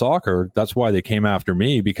comes to soccer, that's why they came after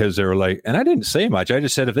me, because they were like, and I didn't say much. I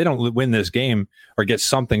just said, if they don't win this game or get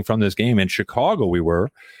something from this game, in Chicago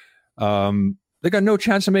they got no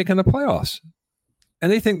chance of making the playoffs.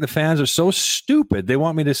 And they think the fans are so stupid. They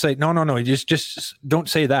want me to say, no, just don't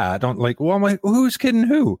say that. Don't I'm like, who's kidding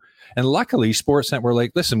who? And luckily, Sportsnet were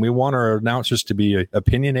like, listen, we want our announcers to be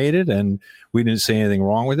opinionated, and we didn't say anything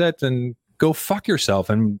wrong with it. And go fuck yourself.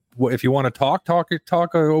 And if you want to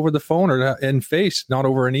talk over the phone or in face, not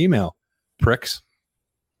over an email. Pricks.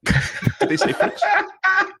 Did they say pricks?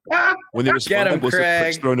 When they responded, was the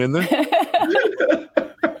pricks thrown in there?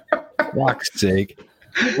 Fuck's sake.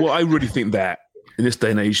 Well, I really think that in this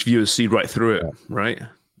day and age, viewers see right through it, right?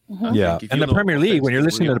 Mm-hmm. Yeah. And the Premier League, when you're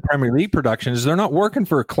listening to the Premier League productions, they're not working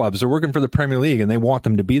for clubs. They're working for the Premier League, and they want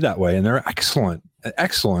them to be that way. And they're excellent,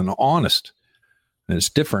 honest. And it's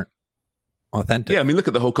different. Authentic. Yeah, I mean, look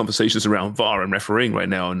at the whole conversations around VAR and refereeing right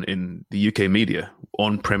now in the UK media,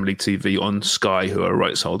 on Premier League TV, on Sky, who are a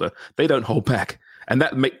rights holder. They don't hold back. And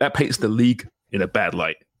that paints the league in a bad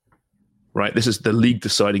light, right? This is the league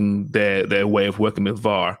deciding their way of working with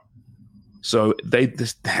VAR. So they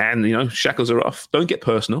just shackles are off. Don't get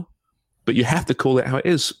personal, but you have to call it how it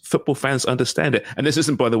is. Football fans understand it. And this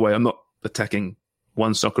isn't, by the way, I'm not attacking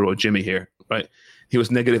One Soccer or Jimmy here, right? He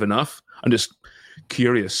was negative enough. I'm just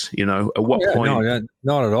curious, at what point? No,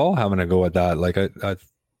 not at all having to go at that. Like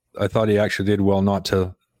I thought he actually did well not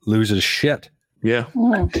to lose his shit. Yeah.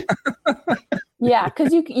 Yeah,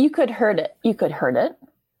 because you could hurt it. You could hurt it.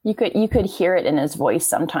 You could hear it in his voice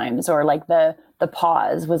sometimes, or like the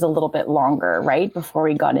pause was a little bit longer, right, before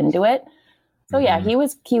he got into it. So yeah, he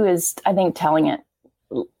was I think telling it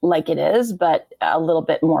like it is, but a little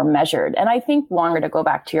bit more measured. And I think longer, to go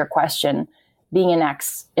back to your question, being an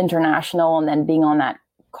ex-international and then being on that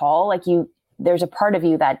call, there's a part of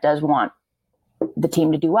you that does want the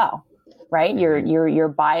team to do well, right? You're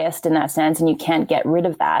biased in that sense, and you can't get rid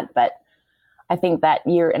of that. But I think that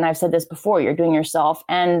and I've said this before, you're doing yourself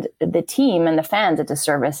and the team and the fans a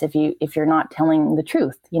disservice if you're not telling the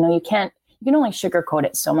truth. You can only sugarcoat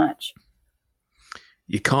it so much.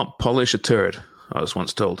 You can't polish a turd, I was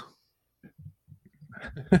once told.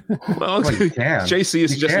 Well, you can. JC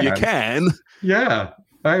is suggesting you can. Yeah,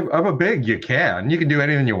 I'm a big. You can do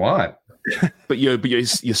anything you want. But you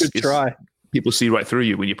try. People see right through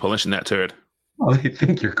you when you're polishing that turd. Well, they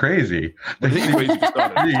think you're crazy. They think you're crazy to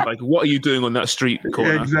start it. Like, what are you doing on that street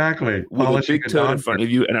corner? Exactly. With a big turd in front of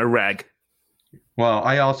you and a rag. Well,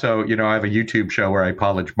 I also, I have a YouTube show where I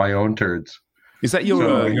polish my own turds. Is that your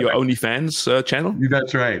OnlyFans channel?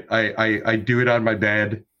 That's right. I do it on my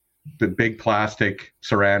bed, the big plastic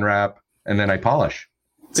saran wrap, and then I polish.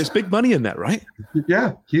 There's big money in that, right?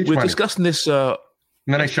 Yeah, huge We're money. discussing this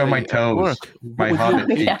And then I show my toes, my hobbit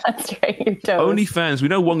feet. Yeah, that's right. Your toes. OnlyFans. We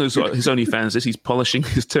know Wonga's his OnlyFans is he's polishing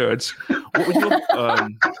his turds.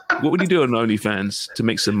 What would you do on OnlyFans to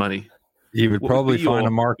make some money? He would probably find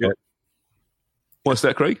a market. What's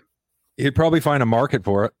that, Craig? He'd probably find a market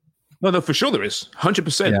for it. No, for sure there is.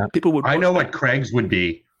 100%. Yeah. People would. I know what Craig's would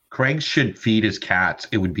be. Craig should feed his cats.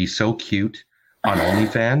 It would be so cute on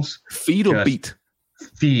OnlyFans. Feed or beat?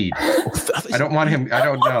 Feed. I don't want him. I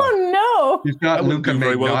don't know. Oh no! He's not Luke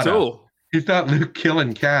very well at all. He's not Luke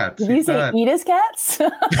killing cats. Did you say eat his cats?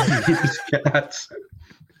 Eat his cats.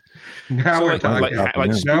 Now So we're talking.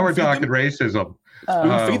 Now we're talking racism.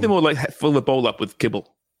 Feed them or like fill the bowl up with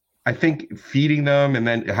kibble? I think feeding them and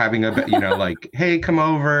then having a, like, hey, come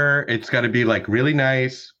over. It's got to be like really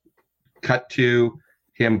nice. Cut to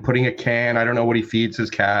him putting a can. I don't know what he feeds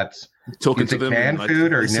his cats. Talking is to it them. canned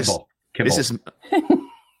food or nibble? Kibble. This is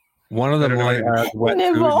one of them has wet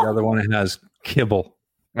food. The other one has kibble.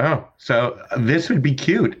 Oh, so this would be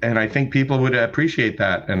cute, and I think people would appreciate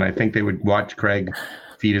that, and I think they would watch Craig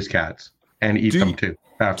feed his cats and eat them too.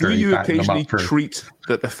 After do you fatten them occasionally up for... treat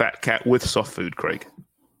the fat cat with soft food, Craig?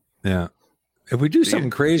 Yeah. If we do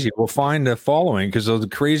something crazy, we'll find a following because the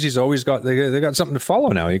crazies always they got something to follow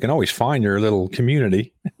now. You can always find your little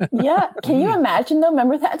community. Yeah. Can you imagine though?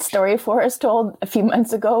 Remember that story Forrest told a few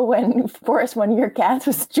months ago when Forrest, one of your cats,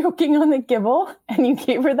 was choking on the kibble and you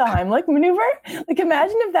gave her the Heimlich maneuver? Like,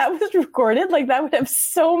 imagine if that was recorded. Like, that would have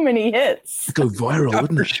so many hits. It'd go viral,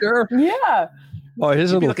 wouldn't it? For sure. Yeah. Oh,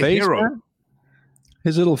 his little like a face. hero.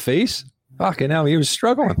 His little face. Fucking hell, he was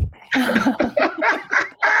struggling.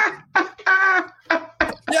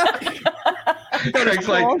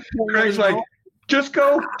 Craig's like, just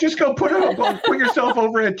go put yourself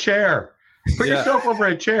over a chair. Put yourself over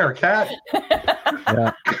a chair, cat.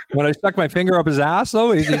 Yeah. When I stuck my finger up his ass,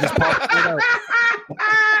 though, he just popped it out.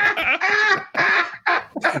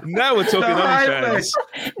 Now we're talking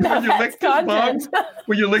OnlyFans.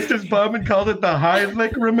 When you licked his bum and called it the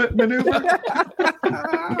Heimlich maneuver.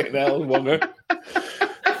 That was Wonga.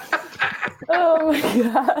 Oh my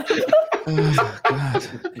god. Oh god.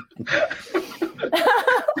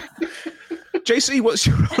 JC, what's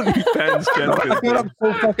your OnlyFans channel? I got up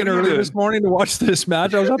so fucking early this morning to watch this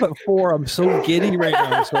match. I was up at 4. I'm so giddy right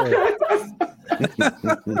now. I'm sorry.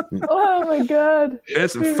 Oh my god.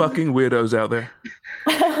 There's some fucking weirdos out there.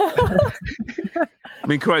 I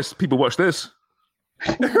mean, Christ, people watch this.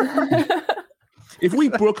 If we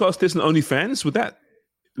broadcast this on OnlyFans, would that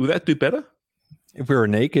do better? If we were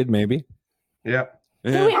naked, maybe. Yeah.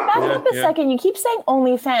 So wait, back up a second. You keep saying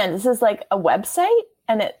OnlyFans. This is like a website,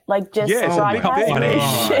 and it like just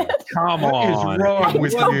broadcasts shit. Come on. What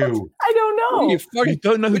is wrong with you? I don't know. You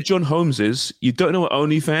don't know who John Holmes is. You don't know what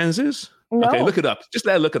OnlyFans is. No. Okay, look it up. Just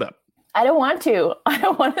let her look it up. I don't want to. I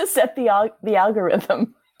don't want to set the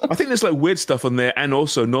algorithm. I think there's like weird stuff on there and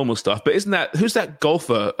also normal stuff. But who's that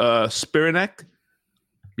golfer? Spiranek?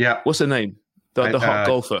 Yeah. What's her name? The hot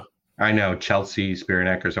golfer. I know, Chelsea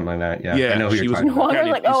Spiranek or something like that. Yeah. Yeah, I know who you're talking about. You're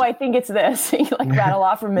like, I think it's this. You like rattle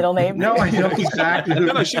off her middle name. No, I know exactly who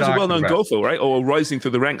she was a well-known golfer, right? Or rising through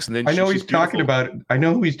the ranks. And then I know he's talking about. I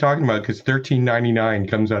know who he's talking about because $13.99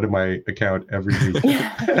 comes out of my account every week.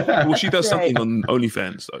 Well, she does something on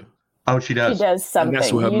OnlyFans, though. Oh, she does. She does something. And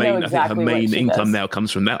that's where I think her main income does. now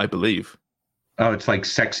comes from that, I believe. Oh, it's like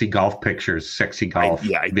sexy golf pictures, sexy golf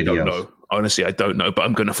videos. Don't know. Honestly, I don't know, but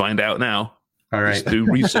I'm going to find out now. All right. Just do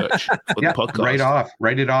research for the podcast.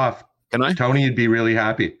 Write it off. Can I? Tony would be really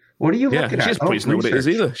happy. What are you looking at? She doesn't know what it is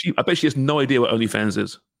either. I bet she has no idea what OnlyFans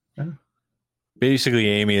is. Basically,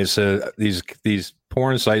 Amy, is these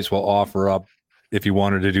porn sites will offer up, if you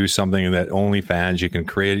wanted to do something that OnlyFans, you can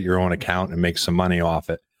create your own account and make some money off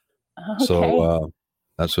it. Okay. So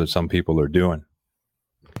that's what some people are doing.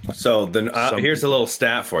 So here's a little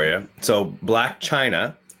stat for you. So Black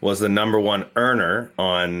China was the number one earner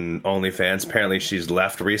on OnlyFans. Apparently she's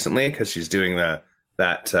left recently because she's doing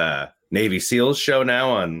that Navy SEALs show now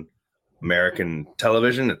on American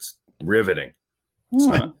television. It's riveting.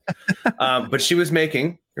 But she was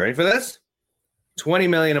making, you ready for this? $20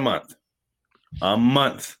 million a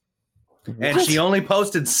month. And she only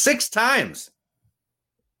posted 6 times.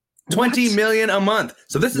 $20 million a month.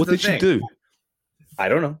 So this is what the did thing. She do? I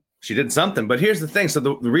don't know. She did something, but here's the thing. So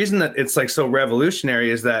the reason that it's like so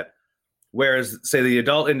revolutionary is that whereas say the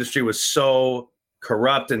adult industry was so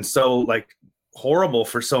corrupt and so like horrible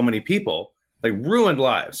for so many people, like ruined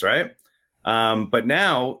lives, right? But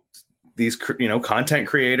now these, content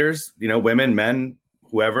creators, women, men,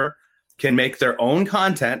 whoever can make their own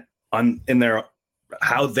content in their,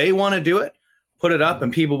 how they want to do it, put it up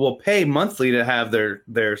and people will pay monthly to have their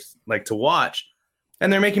like to watch,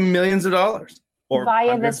 and they're making millions of dollars. or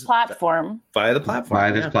via this platform. Via the platform.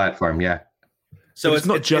 Via this platform, yeah. So it's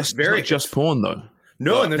not just porn, though.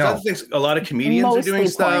 No, and there's other things. A lot of comedians Mostly are doing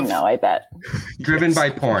stuff. porn, though, I bet. Driven by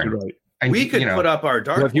porn. Right. And, We could put up our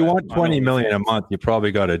dark. Well, if you want web 20 on million a OnlyFans. month, you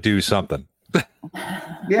probably got to do something.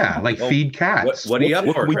 Yeah, like feed cats. What are you up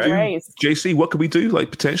What for, can we Craig? do, JC? What could we do?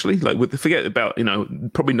 Like potentially, like forget about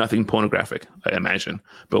probably nothing pornographic, I imagine.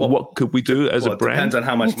 But what could we do as a It brand? depends on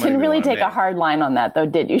how much You money didn't we really wanna take a make. hard line on that, though,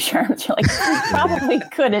 did you, Sharms? You're like, you probably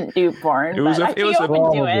couldn't do porn, It was but a- I'd it be was a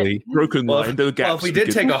open to it. broken Well, line. There were gaps. Well, if we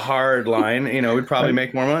did take a hard line, we'd probably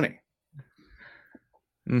make more money.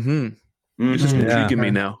 You're just intriguing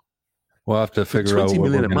me now. We'll have to figure out 20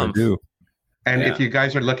 what million we're a going month. to do. And Yeah. if you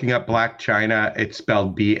guys are looking up Black China, it's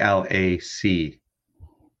spelled BLAC.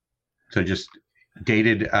 So just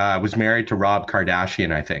dated, was married to Rob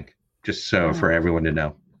Kardashian, I think. Just so for everyone to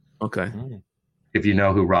know. Okay. If you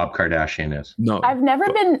know who Rob Kardashian is. No. I've never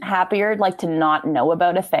been happier, like, to not know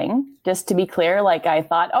about a thing. Just to be clear, like, I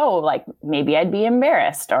thought, maybe I'd be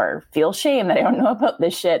embarrassed or feel shame that I don't know about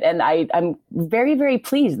this shit. And I'm very, very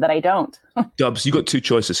pleased that I don't. Dubs, you got two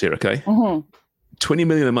choices here, okay? Mm-hmm. 20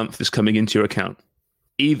 million a month is coming into your account.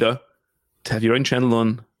 Either to have your own channel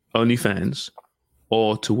on OnlyFans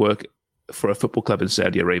or to work for a football club in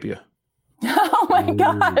Saudi Arabia. Oh, my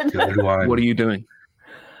God. Good one. What are you doing?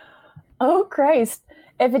 Oh, Christ.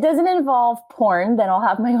 If it doesn't involve porn, then I'll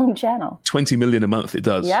have my own channel. 20 million a month, it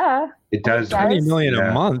does. Yeah. It does. 20 million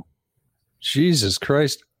Yeah. a month. Jesus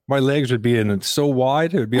Christ. My legs would be in it so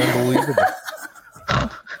wide, it would be unbelievable.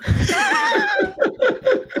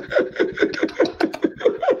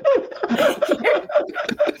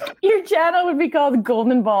 Your channel would be called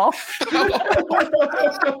Golden Ball.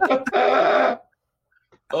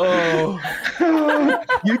 Oh,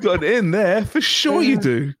 you got in there. For sure you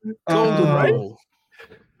do. Golden Ball.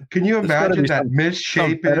 Can you There's gotta imagine be that some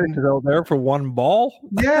misshapen, competitors out there for one ball?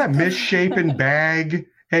 yeah, misshapen bag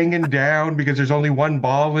hanging down because there's only one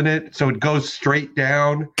ball in it, so it goes straight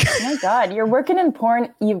down. Oh my God, you're working in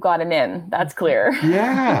porn. You've got an in. That's clear.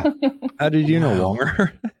 Yeah, How did you know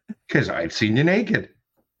longer? because I've seen you naked.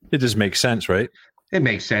 It just makes sense, right? It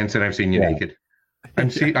makes sense that I've seen you naked. I'm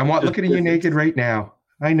looking at you naked right now.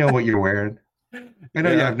 I know what you're wearing. I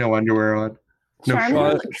know you have no underwear on. No Charm,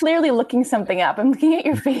 shorts. you're clearly looking something up. I'm looking at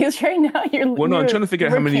your face right now. Well, no, I'm trying to figure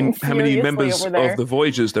out how many working members furiously over there. of the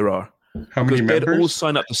Voyagers there are. How many Because they'd all members?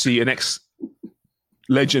 sign up to see an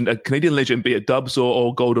ex-legend, a Canadian legend, be it Dubs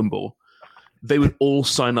or Golden Ball. They would all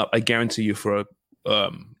sign up, I guarantee you, for a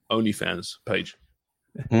OnlyFans page.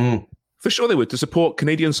 Mm. For sure they would, to support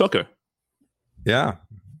Canadian soccer. Yeah.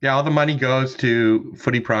 Yeah, all the money goes to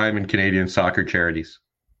Footy Prime and Canadian soccer charities.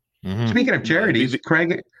 Mhm. Speaking of charities,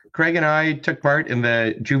 Craig and I took part in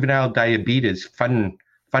the juvenile diabetes fun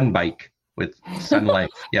bike with Sun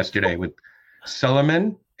Life yesterday with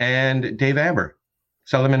Sullivan and Dave Amber.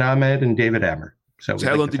 Sullivan Ahmed and David Amber. So So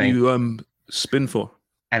how long did you spin for?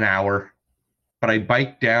 An hour. But I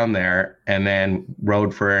biked down there and then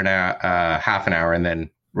rode for half an hour and then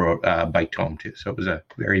biked home too. So it was a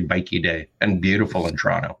very bikey day and beautiful in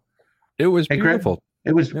Toronto. It was Hey, beautiful. Craig,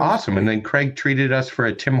 it was awesome. And then Craig treated us for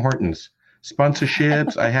a Tim Hortons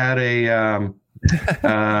sponsorships. I had a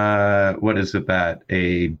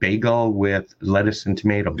bagel with lettuce and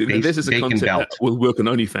tomato. This is a bacon concept belt. that will work on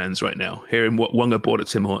OnlyFans right now. Hearing what Wonga bought at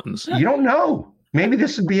Tim Hortons. You don't know. Maybe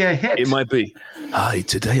this would be a hit. It might be. Hi,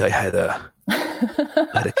 today I had a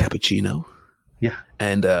cappuccino. Yeah.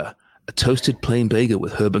 And a toasted plain bagel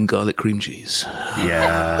with herb and garlic cream cheese.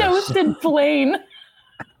 Yeah. Toasted plain.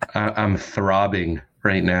 I'm throbbing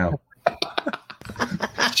right now.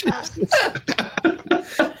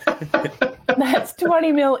 That's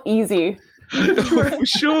 20 mil easy. For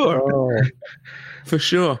sure. For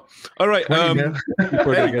sure. All right. We're going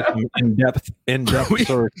to get some in-depth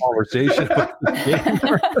sort of conversation about this game.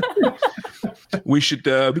 We should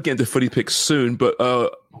be getting to footy picks soon, but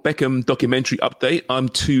Beckham documentary update. I'm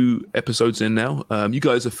 2 episodes in now. You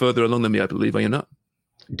guys are further along than me, I believe, are you not?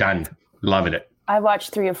 Done. Loving it. I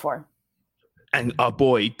watched 3 of 4. And our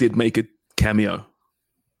boy did make a cameo.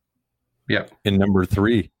 Yep. In number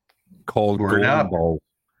 3, called Word Golden up. Balls.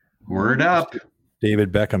 Word up.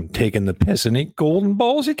 David Beckham taking the piss and eat golden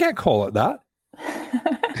balls. You can't call it that.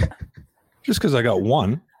 Just because I got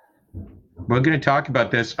one. We're going to talk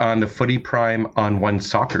about this on the Footy Prime on One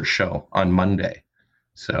Soccer show on Monday.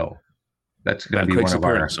 So that's going to be Craig's one of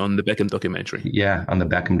our appearance on the Beckham documentary. Yeah, on the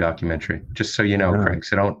Beckham documentary. Just so you know, Yeah. Craig.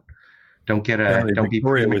 So don't get Apparently don't be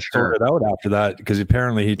Victoria was premature. sorted out after that because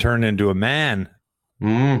apparently he turned into a man.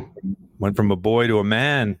 Went from a boy to a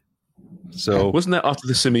man. So wasn't that after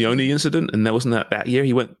the Simeone incident? And wasn't that year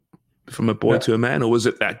he went from a boy to a man, or was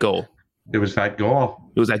it that goal? It was that goal.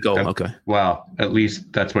 It was that goal. Okay. Well, at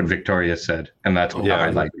least that's what Victoria said, and that's what the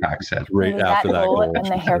highlight pack said. Right after that goal, and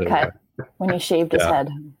the haircut when he shaved his head.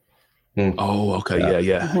 Oh, okay,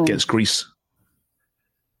 yeah. Against Greece.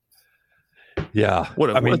 Yeah, what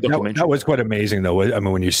a documentary. That was quite amazing, though. I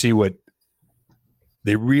mean, when you see what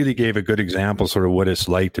they really gave a good example, sort of what it's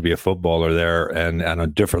like to be a footballer there, and on a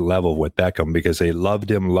different level with Beckham, because they loved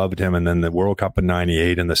him, and then the World Cup in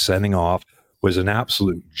 '98 and the sending off was an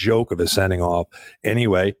absolute joke of a sending off.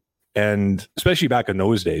 Anyway, and especially back in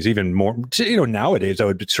those days, even more, nowadays I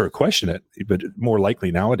would sort of question it, but more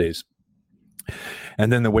likely nowadays.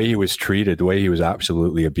 And then the way he was treated, the way he was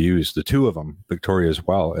absolutely abused, the two of them, Victoria as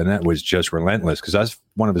well. And that was just relentless, because that's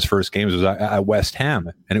one of his first games was at West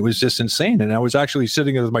Ham. And it was just insane. And I was actually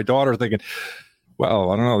sitting with my daughter thinking,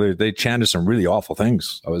 well, I don't know, they chanted some really awful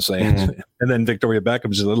things, I was saying. And then Victoria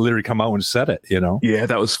Beckham just literally come out and said it, Yeah,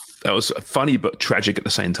 that was funny but tragic at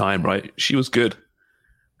the same time, right? She was good.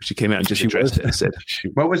 She came out and just addressed it and said,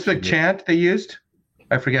 what was the chant they used?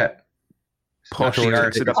 I forget. Posh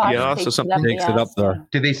takes it up the arse or something. Takes it up there.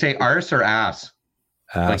 Did they say arse or ass?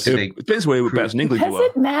 It depends where in England you are.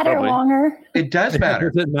 Does it matter, Wonger? It does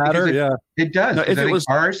matter. Does it matter? Yeah. It does. No, if it was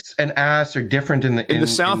arse and ass are different in the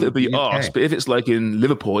South, it'd be arse. But if it's like in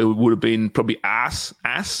Liverpool, it would have been probably ass.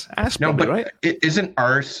 No, but right? Isn't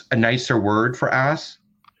arse a nicer word for ass?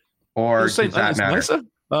 Or does that matter? Nicer?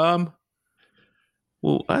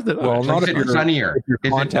 Well, I don't know. Well, not if you're sunnier. If your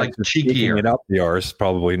is it like cheekier? It up the arse,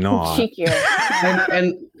 probably not. Cheekier.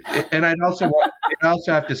 and I'd also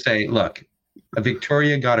have to say, look,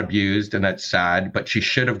 Victoria got abused, and that's sad, but she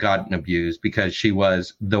should have gotten abused because she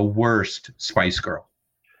was the worst Spice Girl.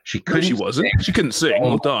 She couldn't. No, she wasn't. She couldn't sing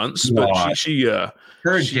or dance, but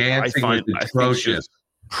her dancing was atrocious.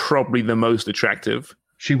 Probably the most attractive.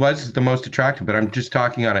 She was the most attractive, but I'm just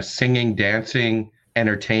talking on a singing, dancing,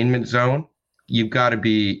 entertainment zone. You got to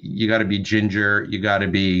be ginger. You got to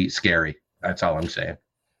be scary. That's all I'm saying.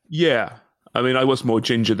 Yeah, I mean, I was more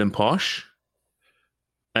ginger than Posh.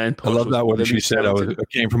 And Posh I love that when she said I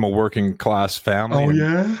came from a working class family. Oh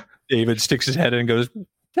yeah. David sticks his head in and goes,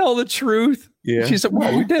 "Tell the truth." Yeah. She said,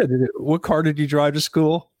 "Well, we did. What car did you drive to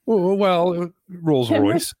school?" Well, Rolls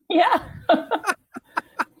Royce. Yeah.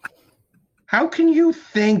 How can you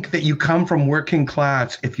think that you come from working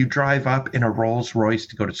class if you drive up in a Rolls Royce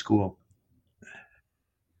to go to school?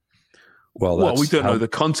 Well, we don't know the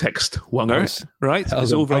context, Wonger, right?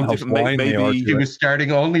 It's all very different. Maybe he was starting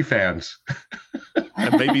OnlyFans.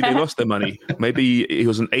 And maybe they lost their money. Maybe he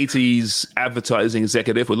was an 80s advertising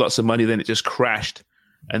executive with lots of money, then it just crashed.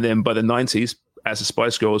 And then by the 90s, as the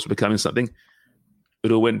Spice Girls were becoming something,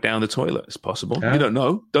 it all went down the toilet. It's possible. Yeah. You don't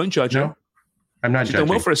know. Don't judge her. I'm not She's judging.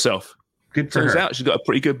 done well for herself. Good for Turns her. out she's got a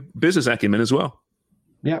pretty good business acumen as well.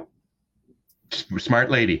 Yeah. Smart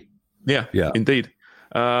lady. Yeah. Indeed.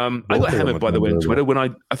 I got hammered, by the way, on Twitter when I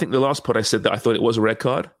think the last pod I said that I thought it was a red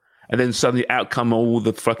card. And then suddenly out come all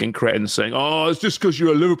the fucking cretins saying, "Oh, it's just because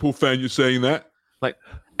you're a Liverpool fan you're saying that." Like,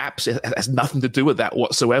 absolutely, it has nothing to do with that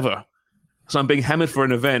whatsoever. So I'm being hammered for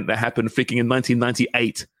an event that happened freaking in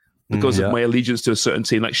 1998 because of my allegiance to a certain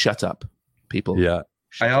team. Like, shut up, people. Yeah.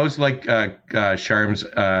 I always like Sharm's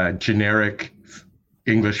generic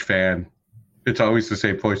English fan. It's always the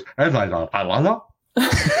same voice. You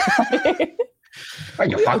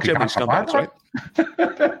fucking scumbags, right?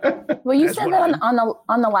 Well, you said that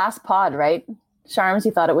on the last pod, right? Sharms,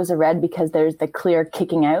 you thought it was a red because there's the clear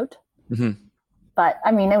kicking out. Mm-hmm. But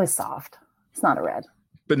I mean, it was soft. It's not a red.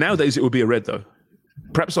 But nowadays it would be a red, though.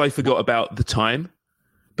 Perhaps I forgot about the time.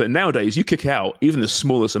 But nowadays, you kick out even the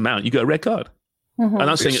smallest amount, you get a red card. Mm-hmm. And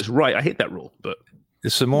I'm saying it's right. I hate that rule, but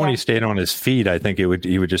if Simone stayed on his feet, I think he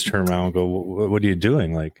would just turn around and go, "What are you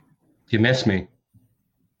doing? Like, you miss me,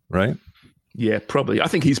 right?" Yeah, probably. I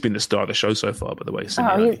think he's been the star of the show so far, by the way.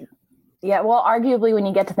 Yeah, well, arguably when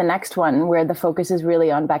you get to the next one where the focus is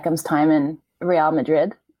really on Beckham's time in Real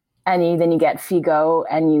Madrid, and then you get Figo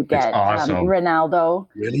and you get Ronaldo.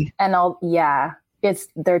 Really? And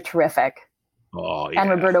they're terrific. Oh, yeah.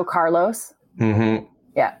 And Roberto Carlos. Mm-hmm.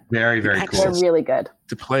 Yeah. Very, very cool. They're really good.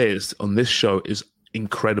 The players on this show is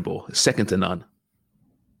incredible. Second to none.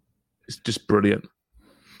 It's just brilliant.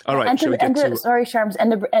 All right. Sorry, Sharms.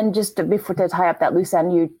 And just before to tie up that loose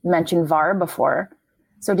end, you mentioned VAR before.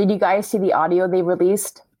 So did you guys see the audio they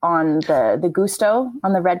released on the Gusto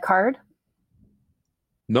on the red card?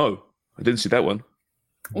 No, I didn't see that one.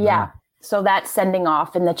 Yeah. So that sending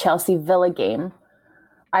off in the Chelsea Villa game,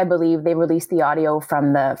 I believe they released the audio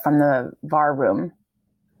from the VAR room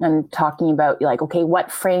and talking about like, okay,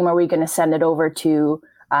 what frame are we going to send it over to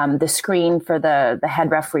the screen for the head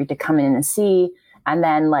referee to come in and see? And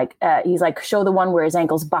then like he's like, show the one where his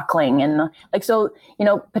ankle's buckling, and like, so, you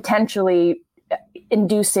know, potentially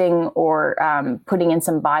inducing or putting in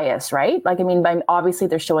some bias, right? Like, I mean, obviously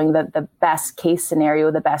they're showing the best case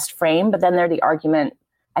scenario, the best frame, but then there's the argument,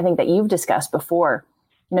 I think, that you've discussed before.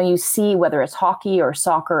 You know, you see whether it's hockey or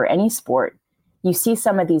soccer or any sport, you see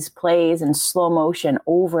some of these plays in slow motion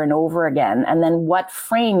over and over again. And then what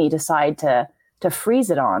frame you decide to freeze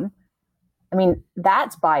it on. I mean,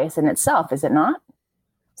 that's bias in itself, is it not?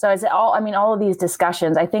 So is it all, I mean, all of these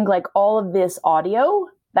discussions, I think like all of this audio,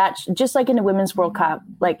 that's just like in the Women's World Cup,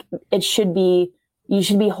 like you should be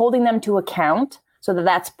holding them to account so that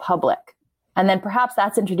that's public. And then perhaps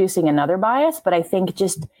that's introducing another bias, but I think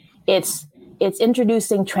just it's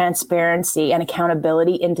introducing transparency and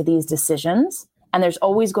accountability into these decisions. And there's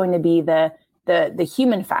always going to be the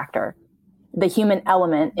human factor, the human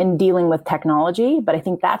element in dealing with technology. But I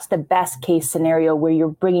think that's the best case scenario where you're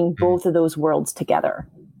bringing both of those worlds together.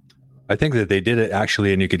 I think that they did it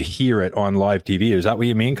actually, and you could hear it on live TV. Is that what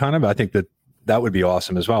you mean, kind of? I think that would be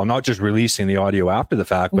awesome as well. Not just releasing the audio after the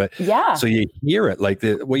fact, but so you hear it like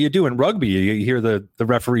what you do in rugby. You hear the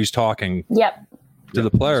referees talking. Yep. To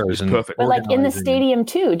the players. And perfect. But like in the stadium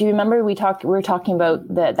too. Do you remember we were talking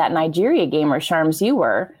about that Nigeria game where Sharms you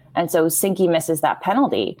were, and so Sinky misses that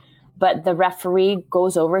penalty. But the referee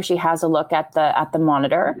goes over, she has a look at the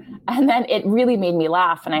monitor, and then it really made me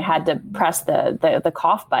laugh, and I had to press the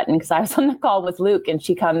cough button because I was on the call with Luke, and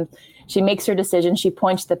she makes her decision, she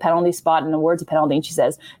points to the penalty spot and awards a penalty, and she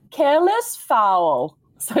says, "Careless foul."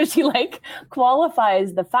 So she like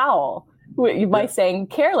qualifies the foul by saying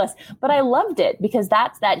careless. But I loved it because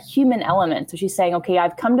that's that human element. So she's saying, okay,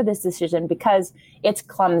 I've come to this decision because it's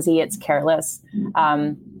clumsy, it's careless.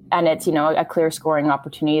 And it's, you know, a clear scoring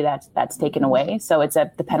opportunity that's taken away. So it's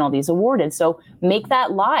the penalty is awarded. So make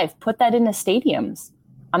that live, put that in the stadiums.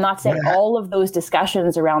 I'm not saying all of those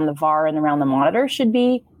discussions around the VAR and around the monitor should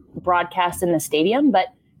be broadcast in the stadium, but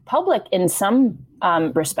public in some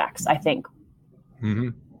respects, I think. Mm-hmm.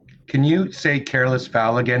 Can you say careless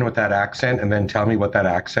foul again with that accent and then tell me what that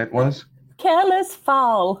accent was? Careless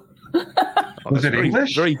foul. Was it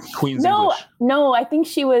English? Very Queen's English. No, I think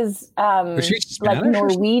she was like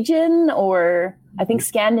Norwegian or I think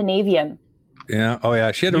Scandinavian. Yeah. Oh,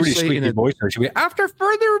 yeah. She had a really squeaky voice. She'd be, after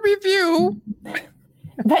further review.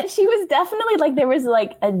 But she was definitely like, there was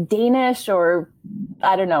like a Danish or,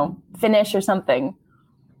 I don't know, Finnish or something.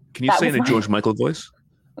 Can you say in a George Michael voice?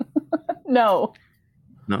 No.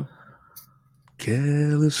 No?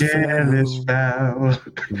 Careless foul.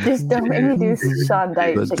 Just don't make me do Sean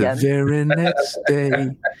Dyche but again. The very next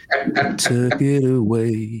day, took it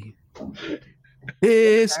away.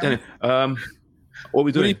 What are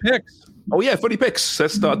we doing? Footy picks. Oh yeah, footy picks.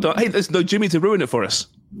 Let's start. Hey, there's no Jimmy to ruin it for us.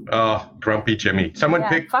 Oh, grumpy Jimmy. Someone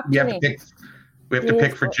pick. We have to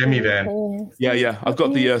pick for Jimmy then. Yeah. I've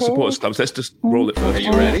got the supporters clubs. Let's just roll it first. Are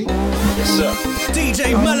you ready? Yes, sir.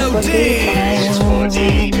 DJ Melody. It's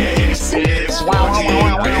Footy Picks. It's Footy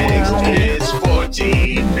Picks. It's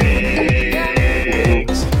Footy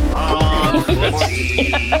Picks. On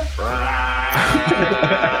Footy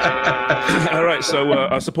All right. So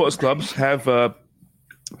our supporters clubs have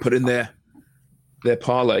put in their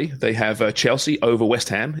parlay. They have Chelsea over West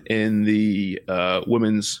Ham in the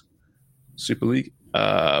Women's Super League.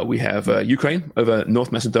 We have Ukraine over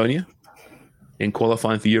North Macedonia in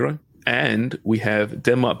qualifying for Euro. And we have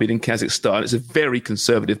Denmark beating Kazakhstan. It's a very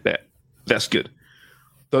conservative bet. That's good.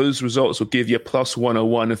 Those results will give you plus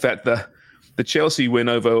 101. In fact, the Chelsea win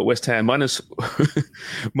over West Ham minus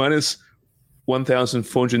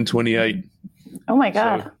 1,428. Oh, my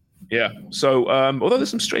God. So, yeah. So, although there's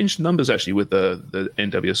some strange numbers actually with the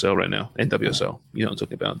NWSL right now. NWSL. You know what I'm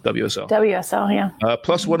talking about. WSL. WSL, yeah.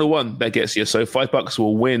 Plus 101, that gets you. So $5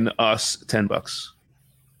 will win us $10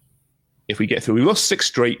 if we get through. We've lost 6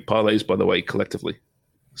 straight parlays, by the way, collectively.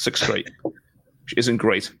 6 straight, which isn't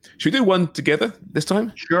great. Should we do one together this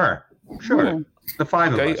time? Sure. The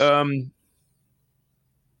 5 of us.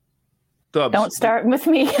 Dubs. Don't start with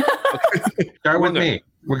me. Start with me.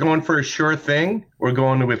 We're going for a sure thing. We're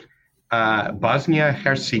going with Bosnia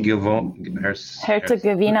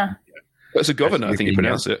Herzegovina. Herzegovina, I think you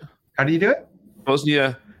pronounce it. How do you do it?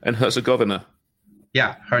 Bosnia and Herzegovina.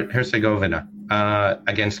 Yeah, Herzegovina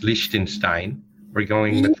against Liechtenstein. We're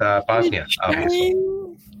going with Bosnia, obviously.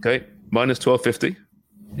 Okay, minus 1250.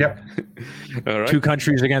 Yep. All right. 2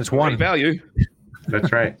 countries against 1. Great value.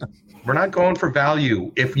 That's right. We're not going for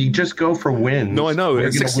value. If you just go for wins, no, I know.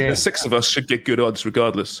 The 6 of us should get good odds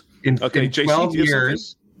regardless. In 12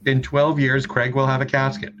 years, Craig will have a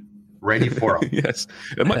casket ready for him. Yes,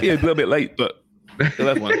 it might be a little bit late, but he'll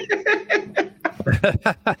have one.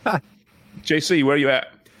 JC, where are you at?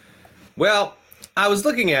 Well, I was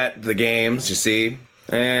looking at the games, you see,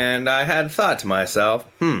 and I had thought to myself,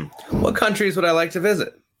 what countries would I like to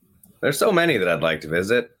visit? There's so many that I'd like to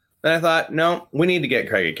visit. And I thought, no, we need to get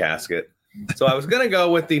Craig a casket. So I was going to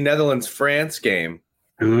go with the Netherlands-France game.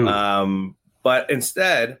 But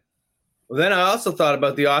instead, then I also thought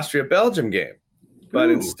about the Austria-Belgium game. But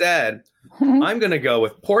instead, I'm going to go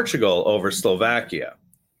with Portugal over Slovakia.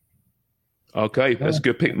 Okay, that's a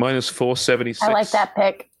good pick. Minus 476. I like that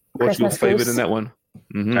pick. What's your Christmas favorite goose. in that one?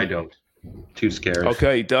 I don't. Too scared.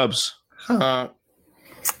 Okay, Dubs. I'm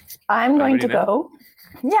going to ready now? go.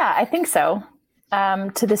 Yeah, I think so.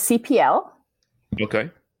 To the CPL. Okay.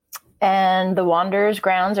 And the Wanderers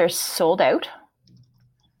grounds are sold out.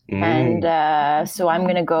 And so I'm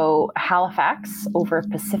going to go Halifax over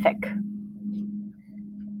Pacific.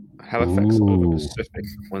 Halifax over Pacific.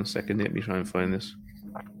 1 second, let me try and find this.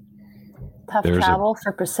 Tough travel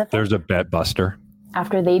for Pacific. There's a bet buster.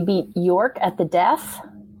 After they beat York at the death.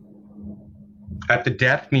 At the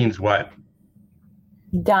death means what?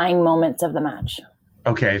 Dying moments of the match.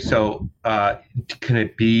 Okay, so can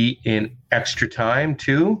it be in extra time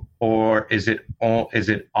too, or is it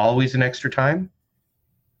always in extra time?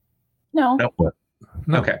 No.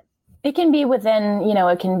 Okay. It can be within,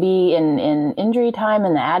 it can be in injury time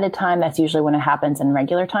and the added time. That's usually when it happens in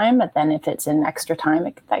regular time. But then if it's in extra time,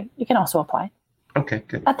 it can also apply. Okay,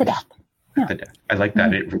 good. At the death. At the death. I like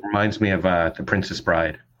that. It reminds me of The Princess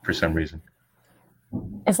Bride for some reason.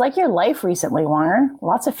 It's like your life recently, Warner.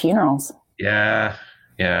 Lots of funerals. Yeah.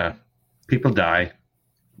 People die.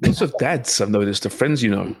 Lots of dads, I've noticed. The friends,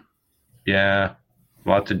 Yeah.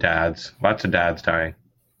 Lots of dads dying.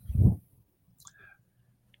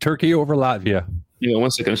 Turkey over Latvia. 1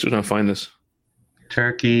 second. I'm still trying to find this.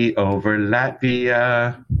 Turkey over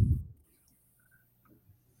Latvia.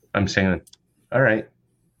 I'm saying, all right.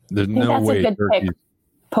 There's I think no that's way a good Turkey. pick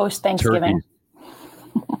post Thanksgiving.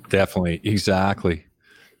 Definitely. Exactly.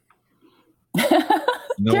 No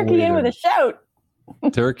Turkey way in with there. a shout.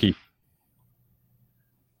 Turkey.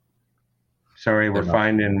 Sorry, we're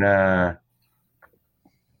finding.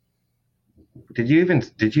 Did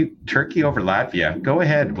you Turkey over Latvia? Go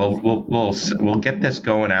ahead. We'll get this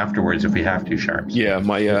going afterwards if we have to, Sharps. Yeah,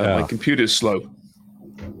 my computer's slow.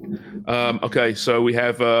 Okay, so we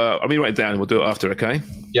have. Let me write it down. We'll do it after. Okay.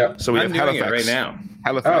 Yeah. So we I'm have doing Halifax it right now.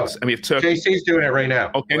 Halifax, and we have Turkey. JC's doing it right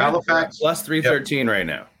now. Okay. Halifax plus 313 right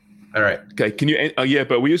now. All right. Okay. Can you?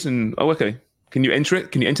 But we're using. Oh, okay. Can you enter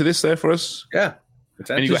it? Can you enter this there for us? Yeah.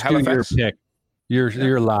 And you got Just do your Halifax. pick.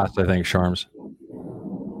 You're last, I think, Sharms.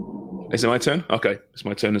 Is it my turn? Okay, it's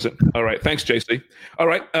my turn, is it? All right, thanks, JC. All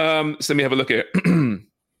right, so let me have a look at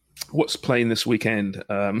what's playing this weekend.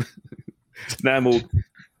 Now I'm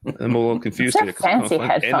all confused here. 'Cause I can't Fancy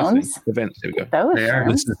find headphones. anything. Events, here we go. Those They are.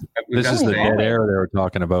 ones. This is the dead air they were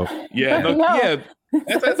talking about. Yeah, no, No. yeah.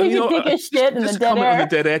 So you can take a shit in the just a dead comment air. on the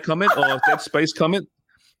dead air comment or dead space comment.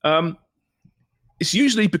 It's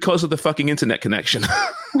usually because of the fucking internet connection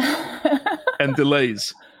and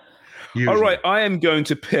delays. Usually. All right, I am going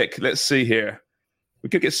to pick. Let's see here. We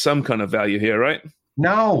could get some kind of value here, right?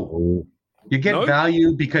 No. You get No?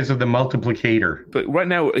 value because of the multiplicator. But right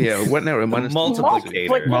now, we're minus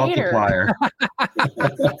Multiplicator. Multiplier.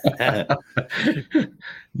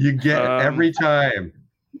 You get every time.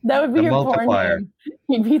 That would be The your multiplier. porn name.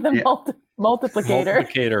 You'd be the Yeah. multiplicator.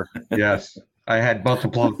 Multiplicator. Yes. I had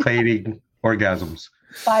multiplicating orgasms.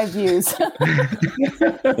 5 views.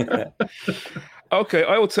 Okay,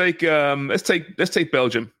 I will take. Let's take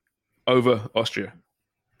Belgium over Austria.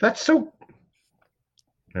 That's so.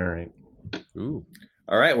 All right. Ooh.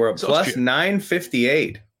 All right, we're at So plus Austria.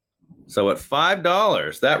 958. So at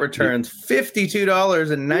 $5, that returns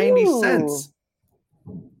 $52.90.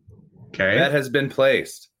 Okay. That has been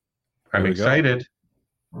placed. I'm There we go. excited.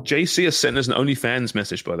 JC has sent us an OnlyFans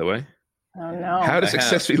message, by the way. Oh, no. How to I have.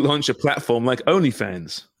 successfully launch a platform like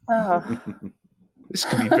OnlyFans. Oh. This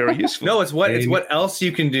can be very useful. No, it's what else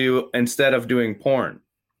you can do instead of doing porn.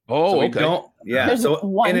 Oh, So we okay. don't. Yeah. There's So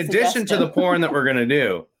one in addition to suggestion. the porn that we're going to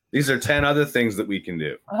do, these are 10 other things that we can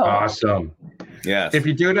do. Oh. Awesome. Yes. If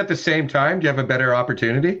you do it at the same time, do you have a better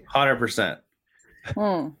opportunity? 100%.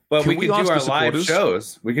 Hmm. But Can we we can ask do our the live supporters?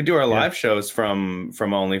 shows. We can do our live shows from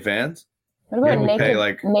OnlyFans. What about Yeah,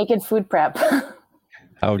 we'll pay, naked food prep?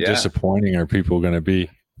 How Yeah. disappointing are people going to be?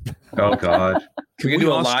 Oh God. We can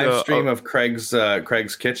do a ask, live stream of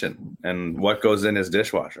Craig's kitchen and what goes in his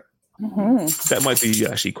dishwasher. Mhm. That might be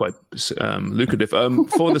actually quite lucrative.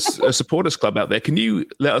 For the supporters club out there, can you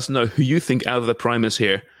let us know who you think out of the primers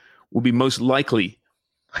here will be most likely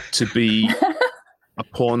to be a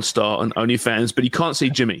porn star on OnlyFans, but you can't see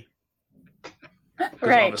Jimmy?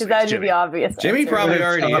 Right, because that would be the obvious. Jimmy answer. probably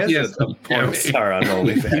already is a porn star on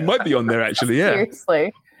OnlyFans. He might be on there actually. Yeah.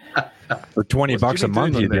 Seriously. For $20 a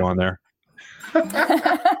month, you'd be on there.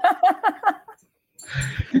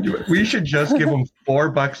 We should just give them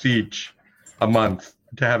 $4 each a month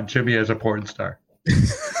to have Jimmy as a porn star.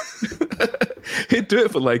 He'd do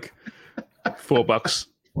it for like $4.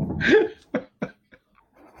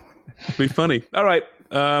 Be funny. All right.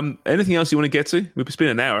 Anything else you want to get to? We've been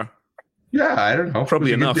an hour. Yeah, I don't know.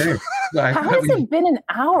 Probably enough. How has it been an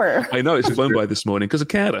hour? I know it's flown by this morning because of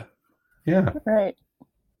Canada. Yeah. Right.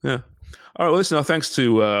 Yeah. All right. Well, listen. Thanks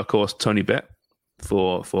to, of course, Tony Bett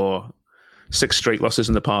for 6 straight losses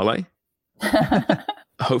in the parlay.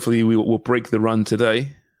 Hopefully, we will break the run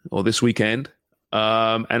today or this weekend.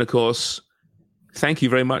 And of course, thank you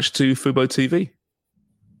very much to Fubo TV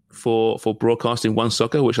for broadcasting One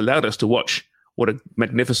Soccer, which allowed us to watch what a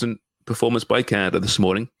magnificent performance by Canada this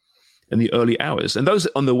morning in the early hours. And those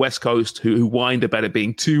on the West Coast who whined about it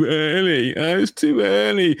being too early, it's too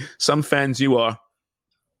early. Some fans you are.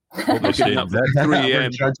 Getting up at 3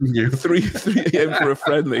 a.m. 3 a.m. for a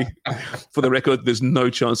friendly. For the record, there's no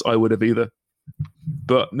chance I would have either.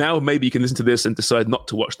 But now maybe you can listen to this and decide not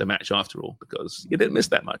to watch the match after all, because you didn't miss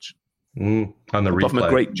that much. On the Apart from replay. a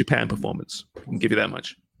great Japan performance. I can give you that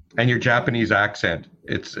much. And your Japanese accent,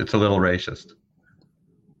 it's a little racist.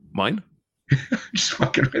 Mine? Just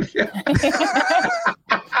fucking with you.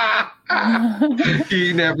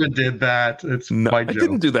 He never did that. It's my joke. I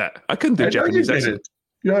didn't do that. I couldn't do Japanese accent.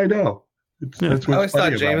 Yeah, I know. That's I always what's thought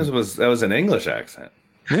funny James about it. that was an English accent.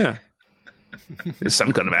 Yeah. It's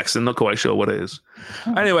some kind of accent. Not quite sure what it is.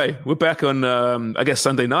 Anyway, we're back on, I guess,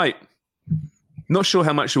 Sunday night. Not sure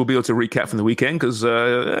how much we'll be able to recap from the weekend because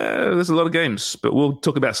there's a lot of games. But we'll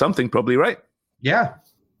talk about something probably, right? Yeah.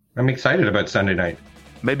 I'm excited about Sunday night.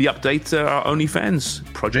 Maybe update our OnlyFans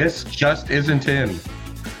project. This just isn't in.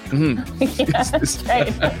 That's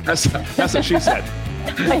what she said. I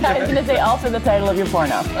was going to say also the title of your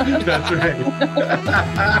porno. That's right.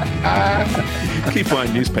 Keep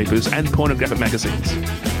buying newspapers and pornographic magazines.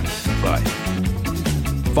 Bye.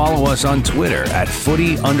 Follow us on Twitter at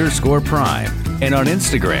 @footy_prime and on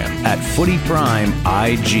Instagram at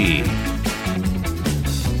 @footyprimeig.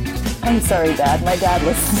 I'm sorry, Dad. My dad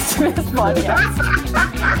listens to this podcast.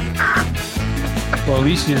 Well, at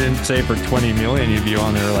least you didn't say for 20 million you'd be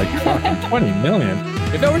on there like 20 million.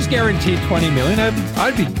 If I was guaranteed 20 million,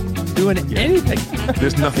 I'd be doing anything.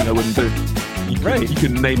 There's nothing I wouldn't do. Right. You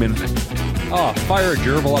can name anything. Oh, fire a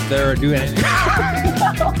gerbil up there and do anything.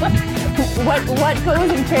 What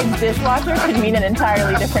goes in Craig's dishwasher could mean an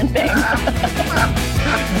entirely different thing.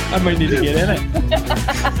 I might need to get in it.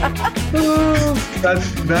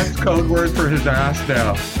 That's code word for his ass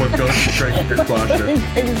now. What goes to Craig's dishwasher?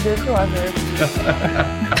 Craig's dishwasher.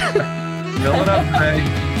 Fill it up, Craig.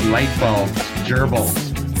 Light bulbs, gerbils.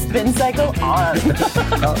 Spin cycle on.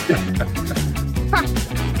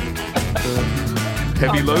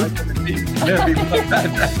 Heavy load? Heavy load.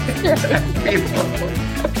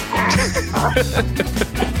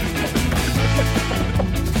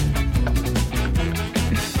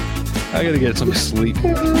 I gotta get some sleep.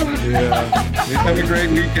 Yeah. Have a great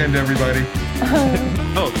weekend, everybody.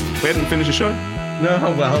 Oh, we hadn't finished the show? No,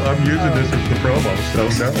 well, I'm using this as the promo, so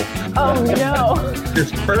no. Oh, no.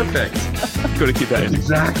 It's perfect. Got to keep that in.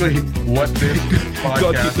 Exactly what this podcast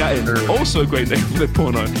Got to keep that in. deserves. Also a great name for the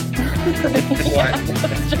porno. What?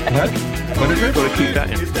 What is it? Got to keep that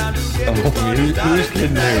in. Who's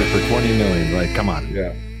kidding there for 20 million? Like, come on.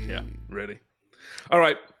 Yeah. Yeah, ready. All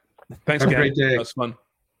right. Thanks, Have a gang. great day. That was fun.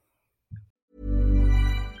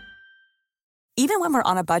 Even when we're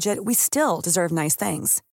on a budget, we still deserve nice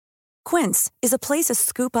things. Quince is a place to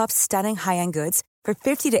scoop up stunning high-end goods for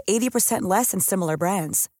 50 to 80% less than similar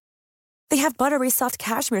brands. They have buttery soft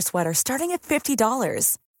cashmere sweaters starting at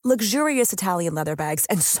 $50, luxurious Italian leather bags,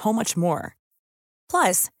 and so much more.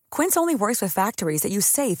 Plus, Quince only works with factories that use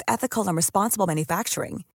safe, ethical, and responsible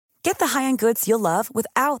manufacturing. Get the high-end goods you'll love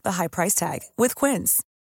without the high price tag with Quince.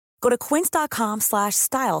 Go to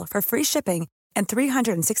quince.com/style for free shipping and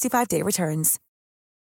 365-day returns.